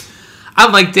think? I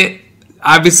liked it.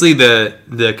 Obviously,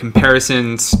 the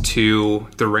comparisons to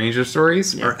the Ranger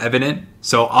stories are evident,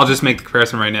 so I'll just make the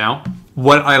comparison right now.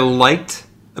 What I liked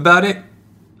about it,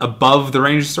 above the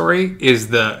Ranger story, is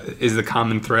the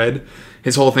common thread.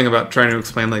 His whole thing about trying to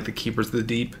explain, like, the Keepers of the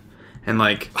Deep, and,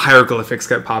 like, hieroglyphics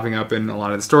kept popping up in a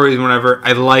lot of the stories and whatever.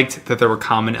 I liked that there were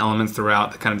common elements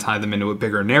throughout that kind of tied them into a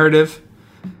bigger narrative.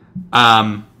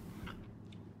 On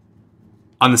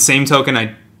the same token,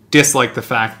 I disliked the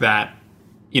fact that,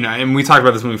 you know, and we talked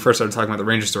about this when we first started talking about the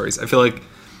Ranger stories. I feel like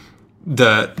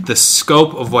the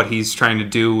scope of what he's trying to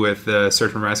do with the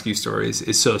search and rescue stories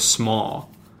is so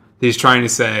small. He's trying to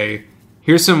say,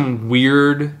 here's some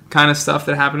weird kind of stuff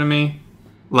that happened to me,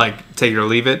 like, take it or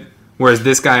leave it. Whereas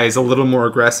this guy is a little more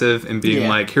aggressive in being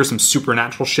like, here's some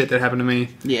supernatural shit that happened to me.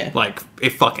 Yeah. Like, it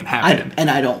fucking happened. And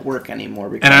I don't work anymore.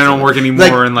 Like, and I'm a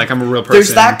real person.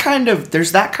 There's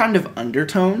that kind of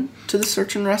undertone to the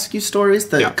search and rescue stories.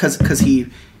 Because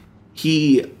he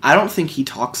I don't think he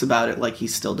talks about it like he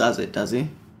still does it, does he?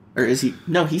 Or is he?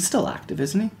 No, he's still active,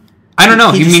 isn't he? I don't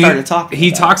know. He just started talking. He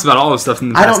talks about all this stuff in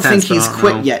the past I don't think he's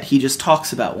quit know. yet. He just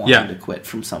talks about wanting to quit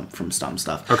from some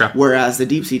stuff. Okay. Whereas the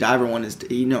deep sea diver one is,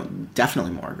 you know,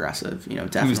 definitely more aggressive. You know,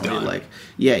 definitely like,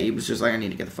 he was just like, I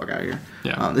need to get the fuck out of here.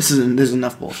 Yeah. This is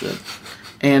enough bullshit.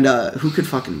 And who could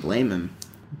fucking blame him?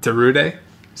 Darude,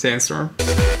 Sandstorm.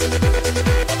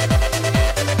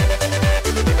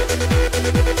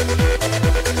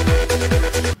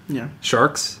 Yeah.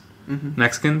 Sharks,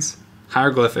 Mexicans,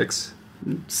 hieroglyphics.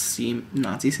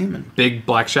 Nazi semen. Big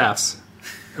black shafts.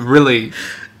 Really,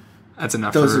 that's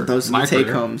enough. Those for are the take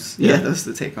homes. Yeah, those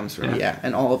are the take homes from. Yeah,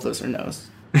 and all of those are no's.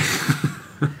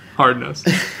 Hard nose.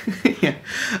 Yeah.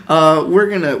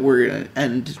 We're gonna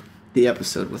end the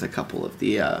episode with a couple of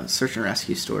the search and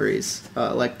rescue stories.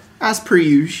 Like as per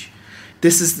usual,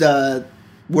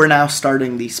 we're now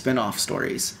starting the spin-off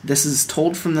stories. This is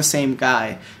told from the same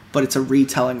guy, but it's a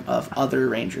retelling of other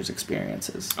Rangers'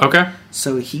 experiences. Okay.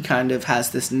 So he kind of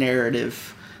has this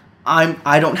narrative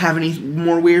I don't have any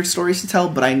more weird stories to tell,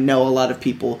 but I know a lot of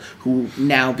people who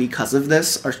now, because of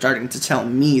this, are starting to tell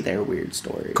me their weird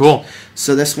stories. Cool.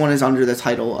 So this one is under the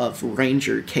title of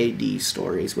Ranger KD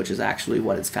Stories, which is actually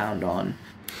what it's found on,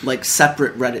 like,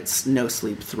 separate Reddit's no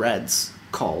sleep threads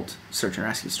called Search and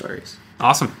Rescue Stories.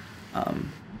 Awesome.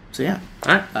 So yeah.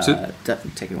 All right. So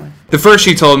Definitely take it away. the first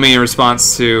she told me in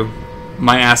response to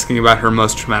my asking about her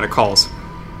most traumatic calls.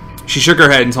 She shook her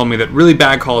head and told me that really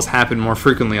bad calls happen more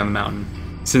frequently on the mountain,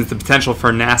 since the potential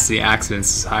for nasty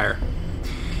accidents is higher.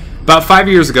 About 5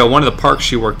 years ago, one of the parks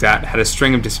she worked at had a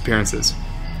string of disappearances.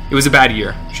 It was a bad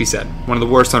year, she said, one of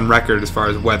the worst on record as far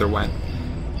as weather went.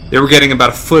 They were getting about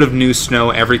a foot of new snow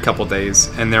every couple days,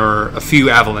 and there were a few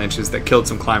avalanches that killed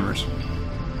some climbers.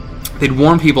 They'd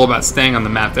warn people about staying on the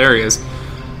mapped areas,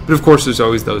 but of course there's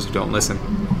always those who don't listen.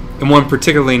 In one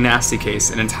particularly nasty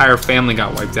case, an entire family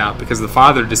got wiped out because the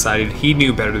father decided he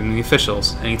knew better than the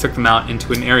officials, and he took them out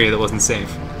into an area that wasn't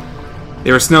safe.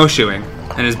 They were snowshoeing,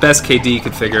 and as best KD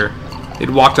could figure,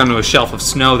 they'd walked onto a shelf of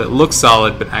snow that looked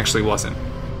solid but actually wasn't.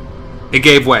 It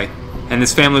gave way, and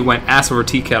this family went ass over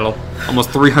tea kettle almost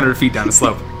 300 feet down the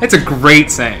slope. That's a great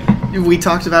saying. We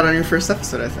talked about it on your first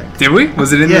episode, I think. Did we?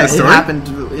 Was it in that story? Yeah, it happened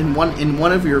in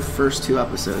one of your first 2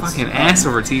 episodes. Fucking ass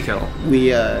over tea kettle.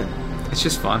 It's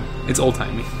just fun. It's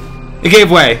old-timey. It gave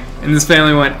way, and this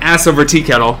family went ass over tea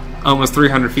kettle almost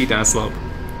 300 feet down a slope.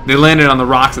 They landed on the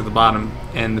rocks at the bottom,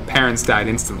 and the parents died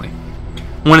instantly.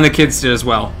 One of the kids did as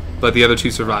well, but the other 2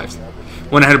 survived.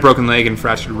 One had a broken leg and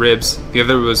fractured ribs. The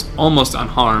other was almost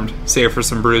unharmed, save for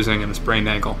some bruising and a sprained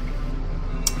ankle.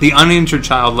 The uninjured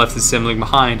child left his sibling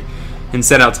behind and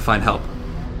set out to find help.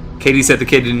 Katie said the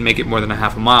kid didn't make it more than a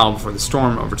half a mile before the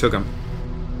storm overtook him.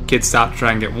 The kid stopped to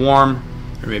try and get warm,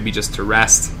 or maybe just to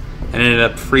rest, and ended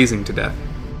up freezing to death.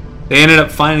 They ended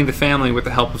up finding the family with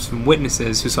the help of some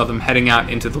witnesses who saw them heading out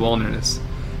into the wilderness,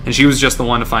 and she was just the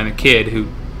one to find the kid who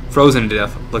frozen to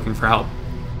death looking for help.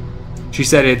 She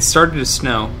said it had started to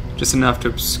snow, just enough to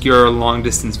obscure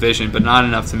long-distance vision, but not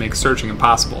enough to make searching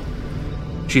impossible.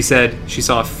 She said she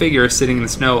saw a figure sitting in the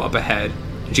snow up ahead,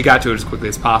 and she got to it as quickly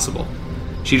as possible.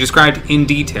 She described in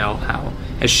detail how,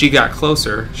 as she got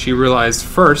closer, she realized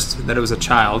first that it was a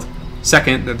child,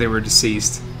 second that they were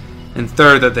deceased, and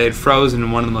third that they had frozen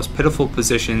in one of the most pitiful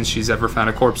positions she's ever found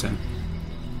a corpse in.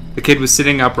 The kid was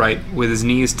sitting upright, with his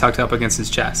knees tucked up against his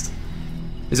chest.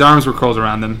 His arms were curled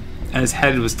around him, and his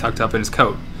head was tucked up in his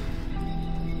coat.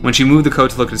 When she moved the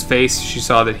coat to look at his face, she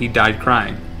saw that he died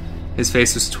crying. His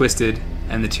face was twisted,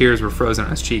 and the tears were frozen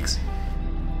on his cheeks.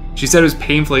 She said it was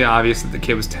painfully obvious that the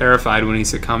kid was terrified when he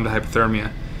succumbed to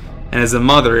hypothermia, and as a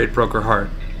mother, it broke her heart.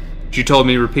 She told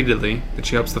me repeatedly that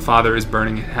she hopes the father is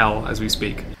burning in hell as we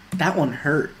speak. That one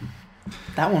hurt.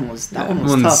 That one was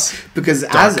tough. Because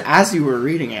as you were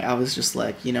reading it, I was just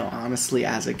like, honestly,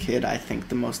 as a kid, I think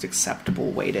the most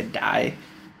acceptable way to die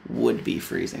would be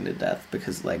freezing to death.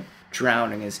 Because,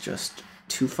 drowning is just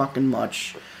too fucking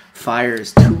much. Fire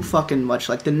is too fucking much.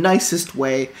 The nicest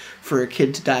way for a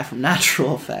kid to die from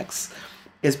natural effects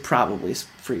is probably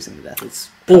freezing to death. It's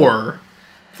or,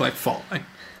 falling.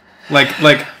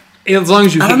 As long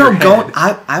as you hit your head.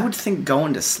 I would think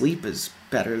going to sleep is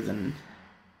better than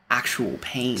actual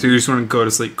pain. So you just want to go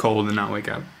to sleep cold and not wake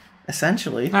up?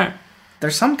 Essentially. All right.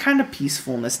 There's some kind of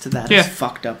peacefulness to that, as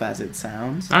fucked up as it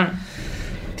sounds. All right.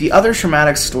 The other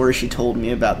traumatic story she told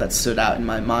me about that stood out in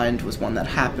my mind was one that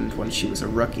happened when she was a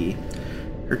rookie.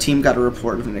 Her team got a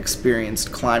report of an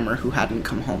experienced climber who hadn't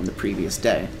come home the previous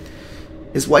day.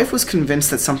 His wife was convinced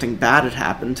that something bad had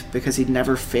happened because he'd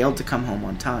never failed to come home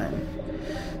on time.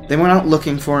 They went out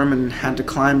looking for him and had to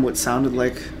climb what sounded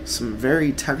like some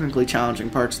very technically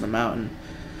challenging parts of the mountain.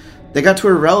 They got to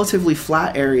a relatively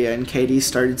flat area and Katie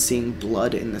started seeing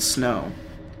blood in the snow.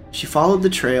 She followed the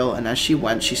trail, and as she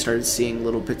went, she started seeing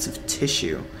little bits of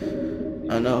tissue.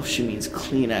 I don't know if she means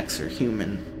Kleenex or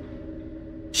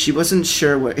human. She wasn't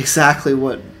sure exactly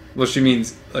what... Well, she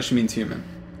means human.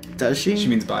 Does she? She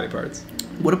means body parts.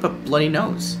 What about bloody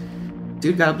nose?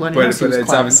 Dude got a bloody nose. But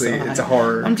it's obviously it's a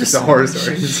horror. It's a horror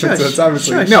story. Shush, so it's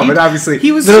obviously shush. no, but obviously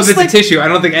he was little just bits of tissue. I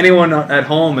don't think anyone at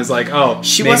home is like, oh,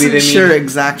 she maybe wasn't they sure mean...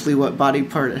 exactly what body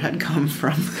part it had come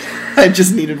from. I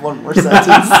just needed one more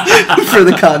sentence for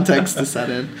the context to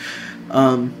set in.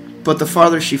 But the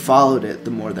farther she followed it,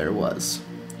 the more there was.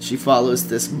 She follows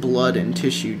this blood and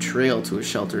tissue trail to a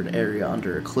sheltered area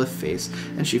under a cliff face,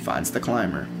 and she finds the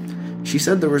climber. She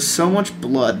said there was so much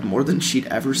blood, more than she'd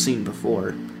ever seen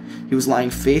before. He was lying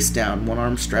face down, one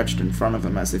arm stretched in front of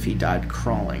him as if he died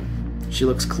crawling. She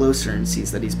looks closer and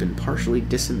sees that he's been partially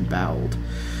disemboweled,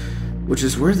 which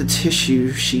is where the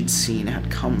tissue she'd seen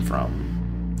had come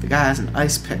from. The guy has an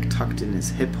ice pick tucked in his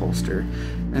hip holster,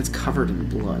 and it's covered in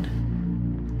blood.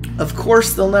 Of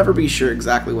course, they'll never be sure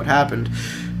exactly what happened,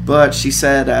 but she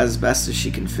said as best as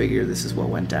she can figure this is what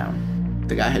went down.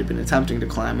 The guy had been attempting to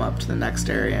climb up to the next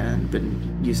area and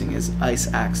been using his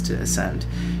ice axe to ascend.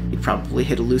 He'd probably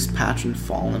hit a loose patch and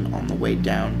fallen on the way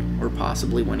down, or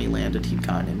possibly when he landed he'd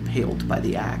gotten impaled by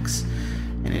the axe,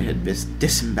 and it had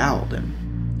disemboweled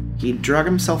him. He'd drug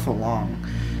himself along,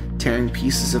 tearing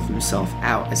pieces of himself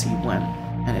out as he went,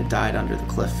 and had died under the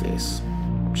cliff face.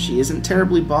 She isn't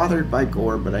terribly bothered by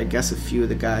gore, but I guess a few of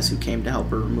the guys who came to help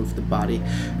her remove the body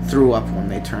threw up when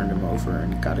they turned him over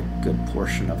and got a good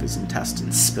portion of his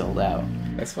intestines spilled out.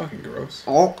 That's fucking gross.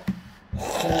 Oh.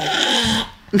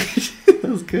 That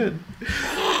was good.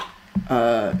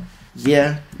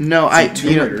 Yeah. No, I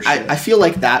feel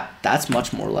like that's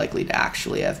much more likely to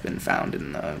actually have been found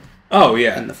in the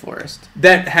in the forest.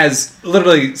 That has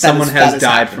literally someone has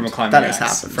died happened. from a climbing that axe. That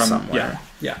has happened from somewhere.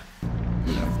 Yeah.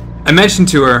 I mentioned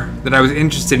to her that I was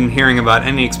interested in hearing about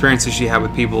any experiences she had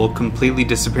with people completely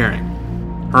disappearing.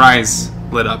 Her eyes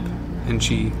lit up, and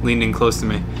she leaned in close to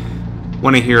me.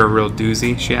 "Want to hear a real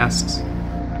doozy?" she asks.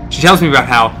 She tells me about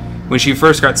how, when she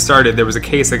first got started, there was a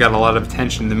case that got a lot of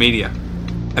attention in the media.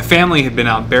 A family had been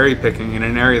out berry picking in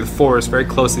an area of the forest very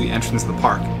close to the entrance of the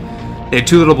park. They had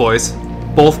 2 little boys,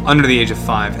 both under the age of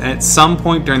 5, and at some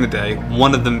point during the day,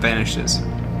 one of them vanishes.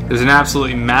 There's an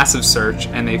absolutely massive search,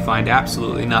 and they find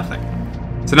absolutely nothing.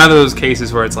 It's another of those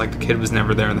cases where it's like the kid was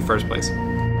never there in the first place.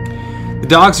 The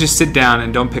dogs just sit down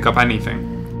and don't pick up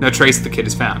anything. No trace of the kid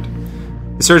is found.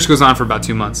 The search goes on for about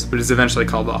 2 months, but is eventually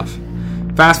called off.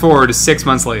 Fast forward to 6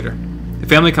 months later. The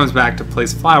family comes back to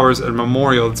place flowers at a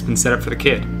memorial that's been set up for the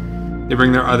kid. They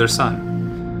bring their other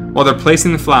son. While they're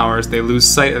placing the flowers, they lose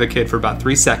sight of the kid for about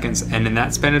 3 seconds, and in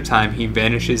that span of time, he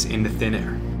vanishes into thin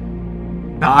air.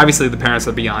 Now, obviously, the parents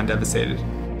are beyond devastated.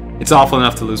 It's awful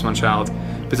enough to lose one child,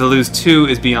 but to lose 2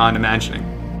 is beyond imagining.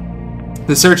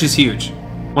 The search is huge,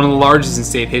 one of the largest in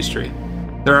state history.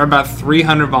 There are about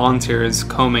 300 volunteers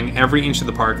combing every inch of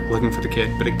the park looking for the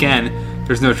kid, but again,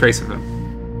 there's no trace of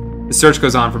him. The search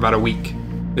goes on for about a week,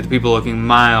 with the people looking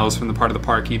miles from the part of the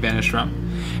park he vanished from.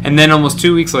 And then almost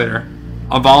 2 weeks later,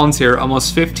 a volunteer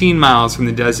almost 15 miles from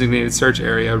the designated search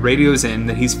area radios in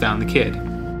that he's found the kid.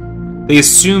 They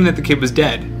assume that the kid was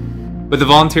dead, but the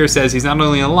volunteer says he's not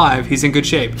only alive, he's in good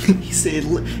shape. He said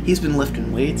he's been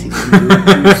lifting weights, he's been doing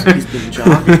juice, he's been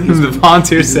jogging.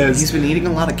 Volunteer says he's been eating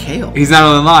a lot of kale. He's not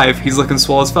only alive, he's looking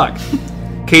swole as fuck.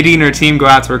 Katie and her team go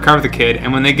out to recover the kid,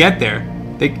 and when they get there,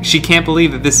 she can't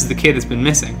believe that this is the kid that's been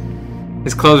missing.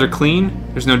 His clothes are clean,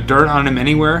 there's no dirt on him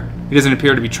anywhere, he doesn't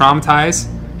appear to be traumatized,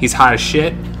 he's hot as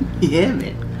shit. Yeah,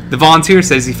 man. The volunteer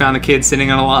says he found the kid sitting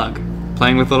on a log,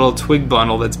 playing with a little twig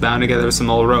bundle that's bound together with some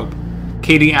old rope.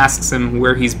 Katie asks him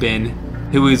where he's been,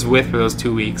 who he was with for those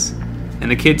 2 weeks, and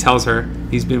the kid tells her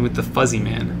he's been with the Fuzzy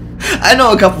Man. I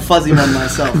know a couple fuzzy men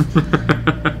myself.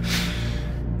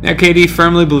 Now Katie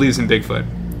firmly believes in Bigfoot,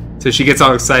 so she gets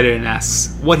all excited and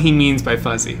asks what he means by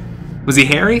fuzzy. Was he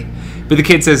hairy? But the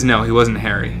kid says no, he wasn't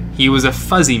hairy. He was a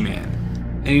fuzzy man,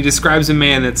 and he describes a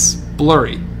man that's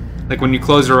blurry, like when you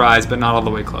close your eyes but not all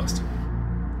the way closed.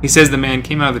 He says the man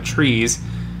came out of the trees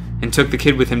and took the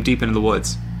kid with him deep into the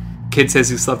woods. Kid says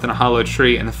he slept in a hollow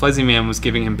tree and the fuzzy man was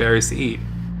giving him berries to eat.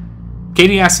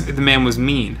 Katie asks if the man was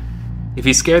mean, if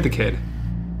he scared the kid.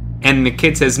 And the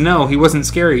kid says no, he wasn't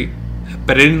scary,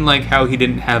 but I didn't like how he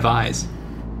didn't have eyes.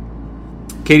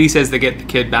 Katie says they get the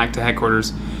kid back to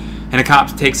headquarters and a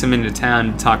cop takes him into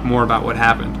town to talk more about what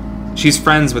happened. She's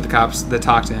friends with the cops that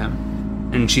talk to him,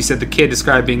 and she said the kid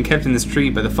described being kept in this tree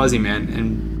by the fuzzy man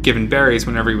and given berries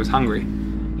whenever he was hungry.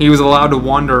 He was allowed to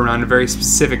wander around a very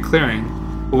specific clearing,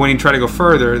 but when he tried to go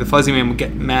further, the fuzzy man would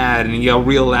get mad and yell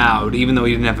real loud, even though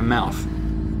he didn't have a mouth.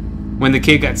 When the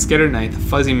kid got scared at night, the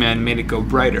fuzzy man made it go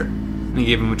brighter, and he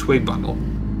gave him a twig bundle.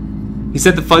 He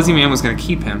said the fuzzy man was going to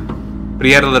keep him, but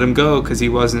he had to let him go because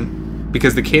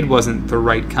the kid wasn't the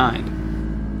right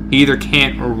kind. He either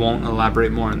can't or won't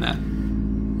elaborate more on that.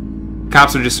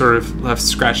 Cops are just sort of left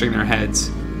scratching their heads,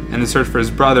 and the search for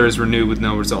his brother is renewed with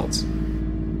no results.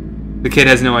 The kid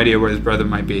has no idea where his brother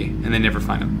might be, and they never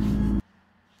find him.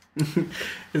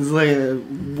 It's like a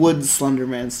Wood Slender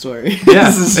Man story. Yeah,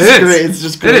 It's great. It's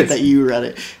just great that you read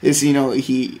it. It's,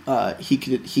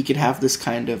 he could have this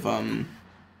kind of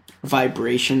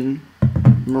vibration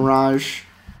mirage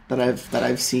that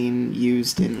I've seen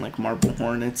used in like Marble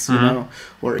Hornets,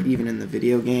 or even in the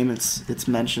video game. It's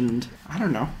mentioned. I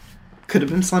don't know. Could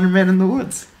have been Slender Man in the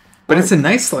woods. But it's a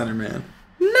nice Slender Man.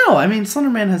 No, I mean Slender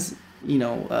Man has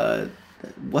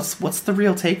What's the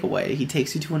real takeaway? He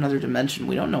takes you to another dimension.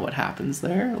 We don't know what happens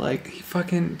there. Like, He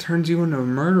fucking turns you into a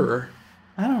murderer.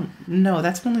 I don't know.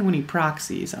 That's only when he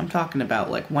proxies. I'm talking about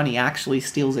like when he actually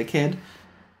steals a kid.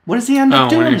 What does he end up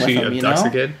doing with him? You know, abducts a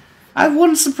kid. I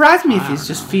wouldn't surprise me if he's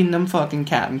just feeding them fucking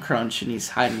Captain Crunch and he's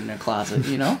hiding in a closet.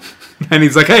 You know. And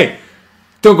he's like, "Hey,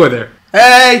 don't go there.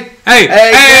 Hey, Hey,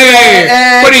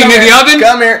 what are you in the oven?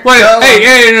 Come here. What? Come on.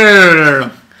 Hey,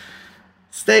 no.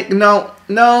 Stay. No.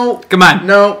 Come on.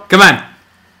 No. Come on."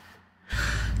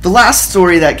 The last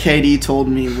story that Katie told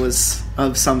me was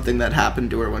of something that happened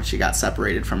to her when she got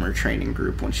separated from her training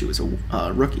group when she was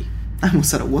a rookie. I almost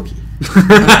said a Wookiee.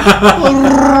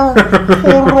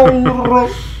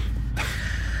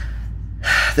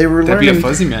 They were That'd learning. be a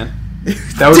fuzzy man. Dude,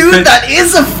 that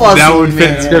is a fuzzy man. That would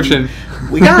fit description.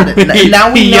 We got it.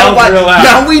 Now we He know yelled why. real loud.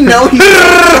 Now we know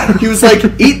he was like,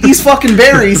 "Eat these fucking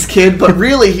berries, kid," but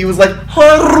really he was like,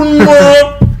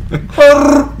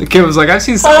 The kid was like, "I've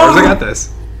seen Star Wars. I got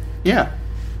this." yeah,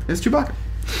 it's Chewbacca.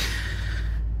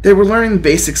 They were learning the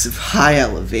basics of high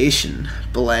elevation,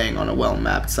 belaying on a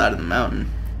well-mapped side of the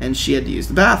mountain, and she had to use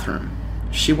the bathroom.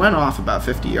 She went off about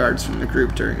 50 yards from the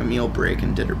group during a meal break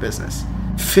and did her business.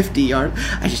 50 yards?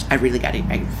 I really gotta,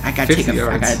 I gotta take 50 a, I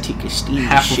yards. gotta take a steamy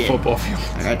Half shit. a football field.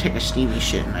 I gotta take a steamy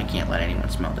shit and I can't let anyone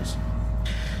smell this.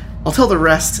 I'll tell the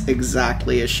rest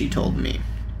exactly as she told me.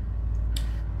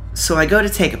 So I go to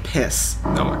take a piss.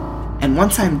 No. And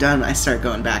once I'm done, I start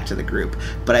going back to the group,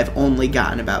 but I've only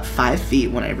gotten about 5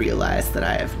 feet when I realize that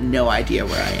I have no idea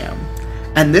where I am.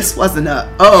 And this wasn't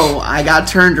I got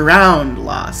turned around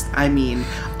lost. I mean,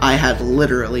 I had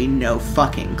literally no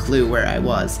fucking clue where I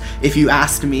was. If you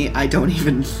asked me, I don't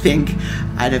even think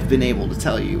I'd have been able to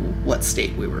tell you what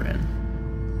state we were in.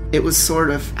 It was sort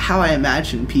of how I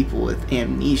imagine people with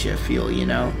amnesia feel, you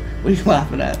know? What are you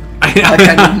laughing at?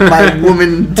 My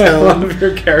woman tone. love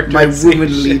your My characterization.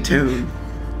 womanly tone.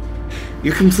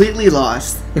 You're completely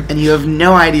lost, and you have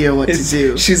no idea what to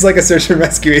do. She's like a search and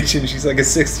rescue agent. She's like a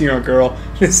 16-year-old girl.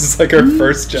 This is like her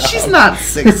first job. She's not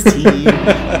 16.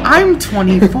 I'm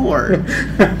 24.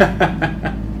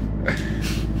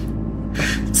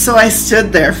 So I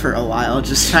stood there for a while,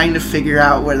 just trying to figure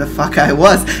out where the fuck I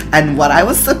was and what I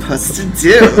was supposed to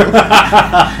do.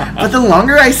 But the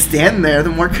longer I stand there,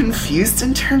 the more confused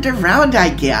and turned around I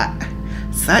get.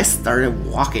 So I started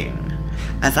walking.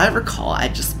 As I recall, I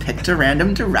just picked a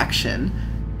random direction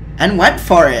and went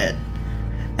for it.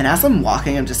 And as I'm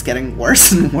walking, I'm just getting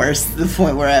worse and worse to the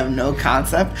point where I have no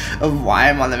concept of why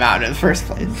I'm on the mountain in the first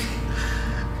place.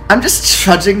 I'm just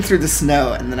trudging through the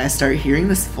snow, and then I start hearing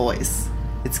this voice.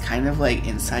 It's kind of like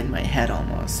inside my head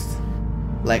almost.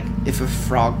 Like if a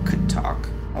frog could talk,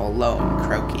 all low and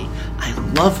croaky. I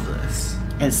love this.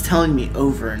 And it's telling me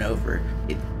over and over.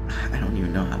 I don't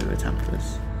even know how to attempt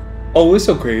this. Oh, it's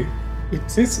okay.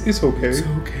 It's okay. It's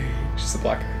okay. She's a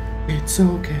black guy. It's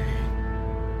okay.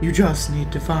 You just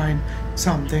need to find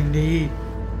something to eat.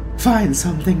 Find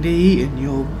something to eat and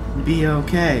you'll be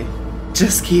okay.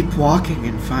 Just keep walking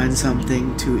and find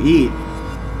something to eat.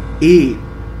 Eat.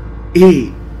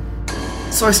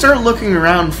 So I started looking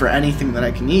around for anything that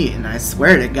I can eat, and I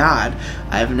swear to God,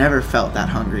 I've never felt that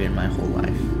hungry in my whole life.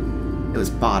 It was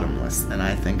bottomless, and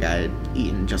I think I had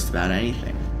eaten just about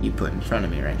anything you put in front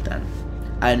of me right then.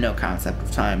 I had no concept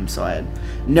of time, so I had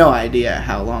no idea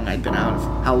how long I'd been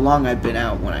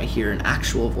out when I hear an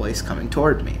actual voice coming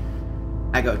toward me.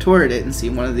 I go toward it and see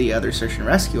one of the other search and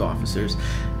rescue officers,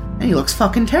 and he looks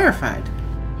fucking terrified.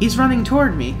 He's running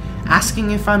toward me, asking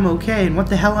if I'm okay and what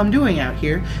the hell I'm doing out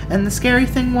here, and the scary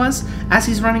thing was, as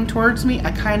he's running towards me,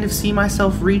 I kind of see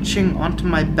myself reaching onto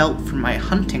my belt for my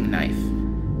hunting knife.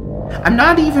 I'm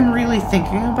not even really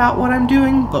thinking about what I'm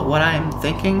doing, but what I am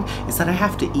thinking is that I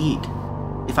have to eat.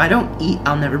 If I don't eat,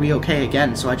 I'll never be okay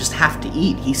again, so I just have to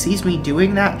eat. He sees me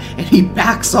doing that, and he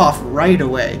backs off right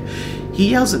away. He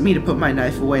yells at me to put my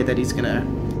knife away, that he's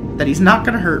not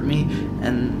gonna hurt me,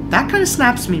 and that kind of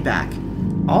snaps me back.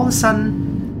 All of a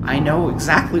sudden, I know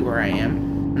exactly where I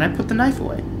am, and I put the knife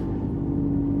away.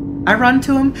 I run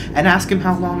to him and ask him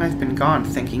how long I've been gone,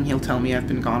 thinking he'll tell me I've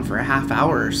been gone for a half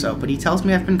hour or so, but he tells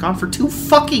me I've been gone for 2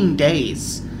 fucking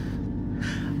days.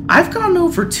 I've gone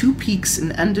over 2 peaks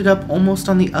and ended up almost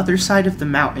on the other side of the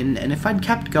mountain, and if I'd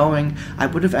kept going, I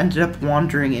would have ended up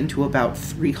wandering into about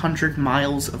 300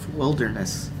 miles of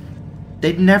wilderness.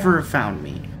 They'd never have found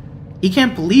me. He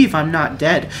can't believe I'm not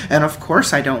dead, and of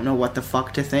course I don't know what the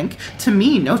fuck to think. To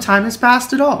me, no time has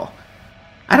passed at all.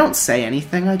 I don't say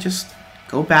anything, I just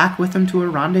go back with him to a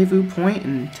rendezvous point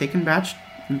and taken back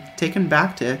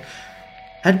to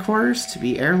headquarters to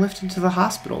be airlifted to the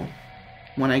hospital.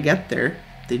 When I get there,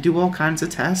 they do all kinds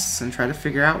of tests and try to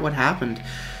figure out what happened.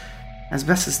 as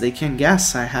best as they can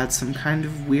guess, I had some kind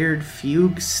of weird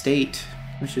fugue state,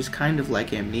 which is kind of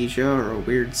like amnesia or a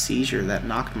weird seizure that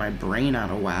knocked my brain out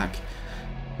of whack.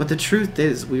 But the truth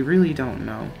is, we really don't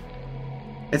know.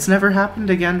 It's never happened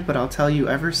again, but I'll tell you,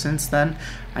 ever since then,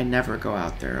 I never go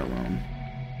out there alone.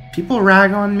 People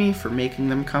rag on me for making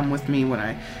them come with me when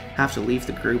I have to leave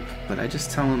the group, but I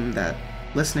just tell them that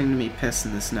listening to me piss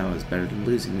in the snow is better than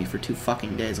losing me for 2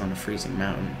 fucking days on a freezing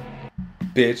mountain.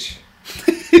 Bitch.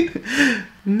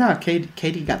 No,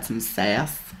 Katie got some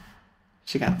sass.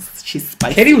 She's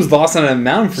spicy. Katie was lost on a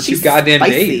mountain for 2 goddamn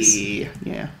days.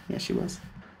 Yeah, she was.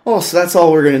 Oh, so that's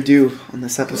all we're gonna do on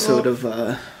this episode of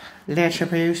Let's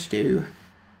Suppose To.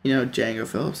 You know, Django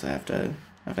Phillips, I have to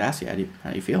ask you, how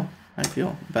do you feel? How do you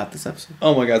feel about this episode?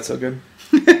 Oh my god, so good.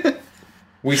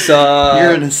 We saw...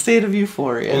 You're in a state of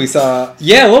euphoria. We saw...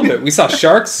 Yeah, a little bit. We saw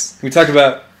sharks. We talked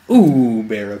about... Ooh,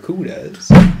 barracudas.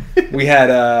 We had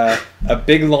a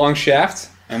big long shaft,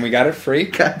 and we got it free.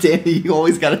 God damn it, you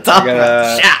always gotta talk about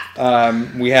the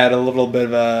shaft. We had a little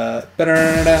bit of a...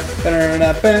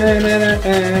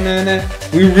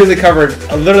 We really covered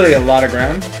literally a lot of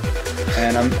ground,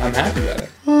 and I'm happy about it.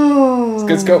 Oh. It's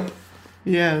good scope.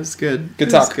 Yeah, it's good.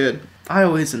 Good talk. It's good. I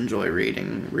always enjoy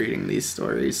reading these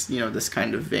stories, this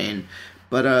kind of vein.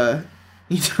 But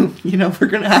we're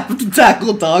gonna have to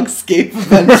tackle Dogscape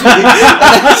eventually.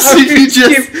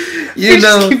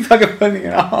 Keep fucking putting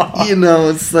it off.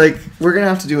 It's like we're gonna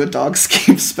have to do a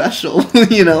Dogscape special.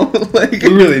 Like we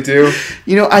really do.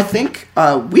 I think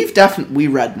we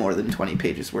read more than 20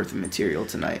 pages worth of material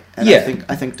tonight, and yeah.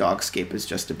 I think Dogscape is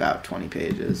just about 20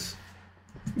 pages.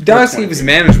 Dogscape is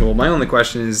manageable. My only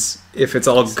question is if it's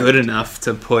all good enough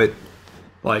to put,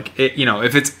 like, it,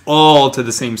 if it's all to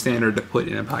the same standard to put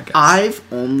in a podcast. I've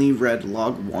only read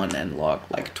log 1 and log,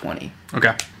 20.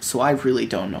 Okay. So I really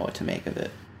don't know what to make of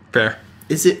it. Fair.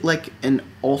 Is it, like, an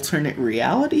alternate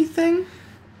reality thing?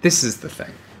 This is the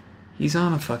thing. He's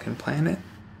on a fucking planet,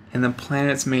 and the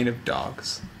planet's made of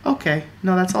dogs. Okay.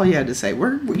 No, that's all you had to say.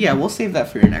 We'll save that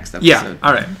for your next episode. Yeah,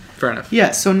 alright. Fair enough.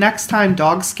 Yeah, so next time,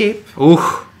 Dogscape.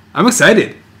 Ooh, I'm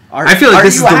excited. I feel like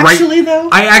this is the right... Though?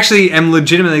 I actually am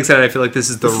legitimately excited. I feel like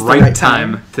this is the right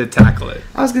time to tackle it.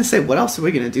 I was gonna say, what else are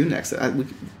we gonna do next?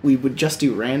 We would just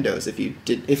do randos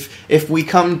if we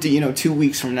come to 2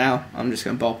 weeks from now. I'm just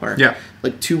gonna ballpark. Yeah.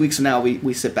 Like 2 weeks from now,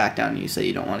 we sit back down and you say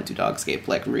you don't want to do Dogscape.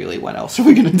 Like really, when else are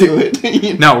we gonna do it?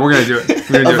 No, we're gonna do it.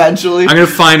 Eventually, I'm gonna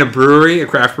find a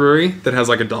craft brewery that has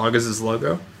like a dog as his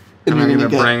logo. And I'm gonna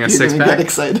bring a 6-pack. Get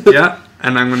excited. Yeah,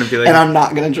 and I'm gonna be like, and I'm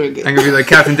not gonna drink it. I'm gonna be like,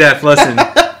 Captain Death, listen.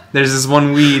 There's this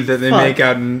one weed that they make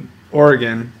out in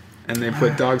Oregon, and they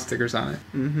put dog stickers on it.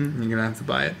 Mm-hmm. You're gonna have to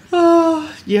buy it.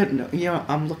 Yeah,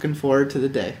 I'm looking forward to the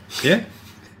day. Yeah,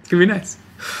 it's gonna be nice.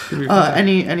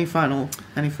 Any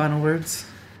final words?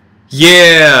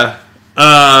 Yeah.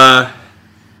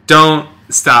 Don't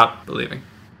stop believing.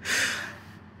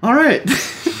 All right.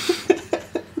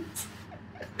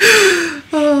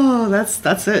 Oh, that's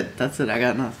it. That's it. I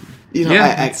got nothing.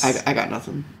 I got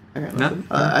nothing.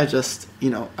 I just,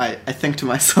 I think to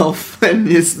myself, and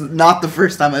it's not the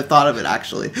first time I thought of it,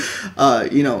 actually. I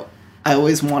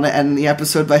always want to end the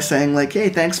episode by saying, like, hey,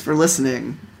 thanks for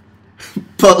listening.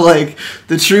 But, like,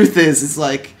 the truth is, it's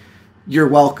like, you're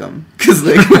welcome. Because,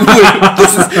 like,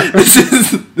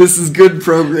 this is good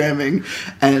programming,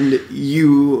 and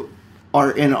you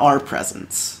are in our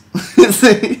presence.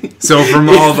 So from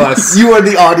all of us, you are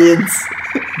the audience.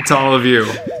 To all of you,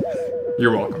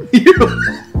 you're welcome.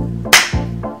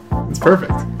 It's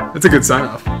perfect. That's a good sign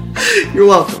off. You're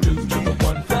welcome. 2 to the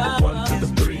 1, 1 to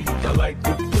the 3. I like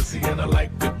good pussy and I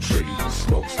like good trees.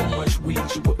 Smoke so much weed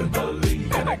you wouldn't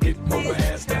believe, and I get more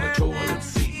ass than a toilet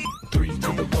seat. 3 to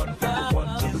the 1,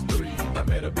 1 to the 3. I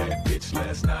met a bad bitch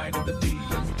last night in the D.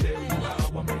 Let me tell you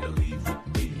how I made her leave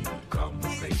with me.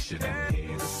 Conversation.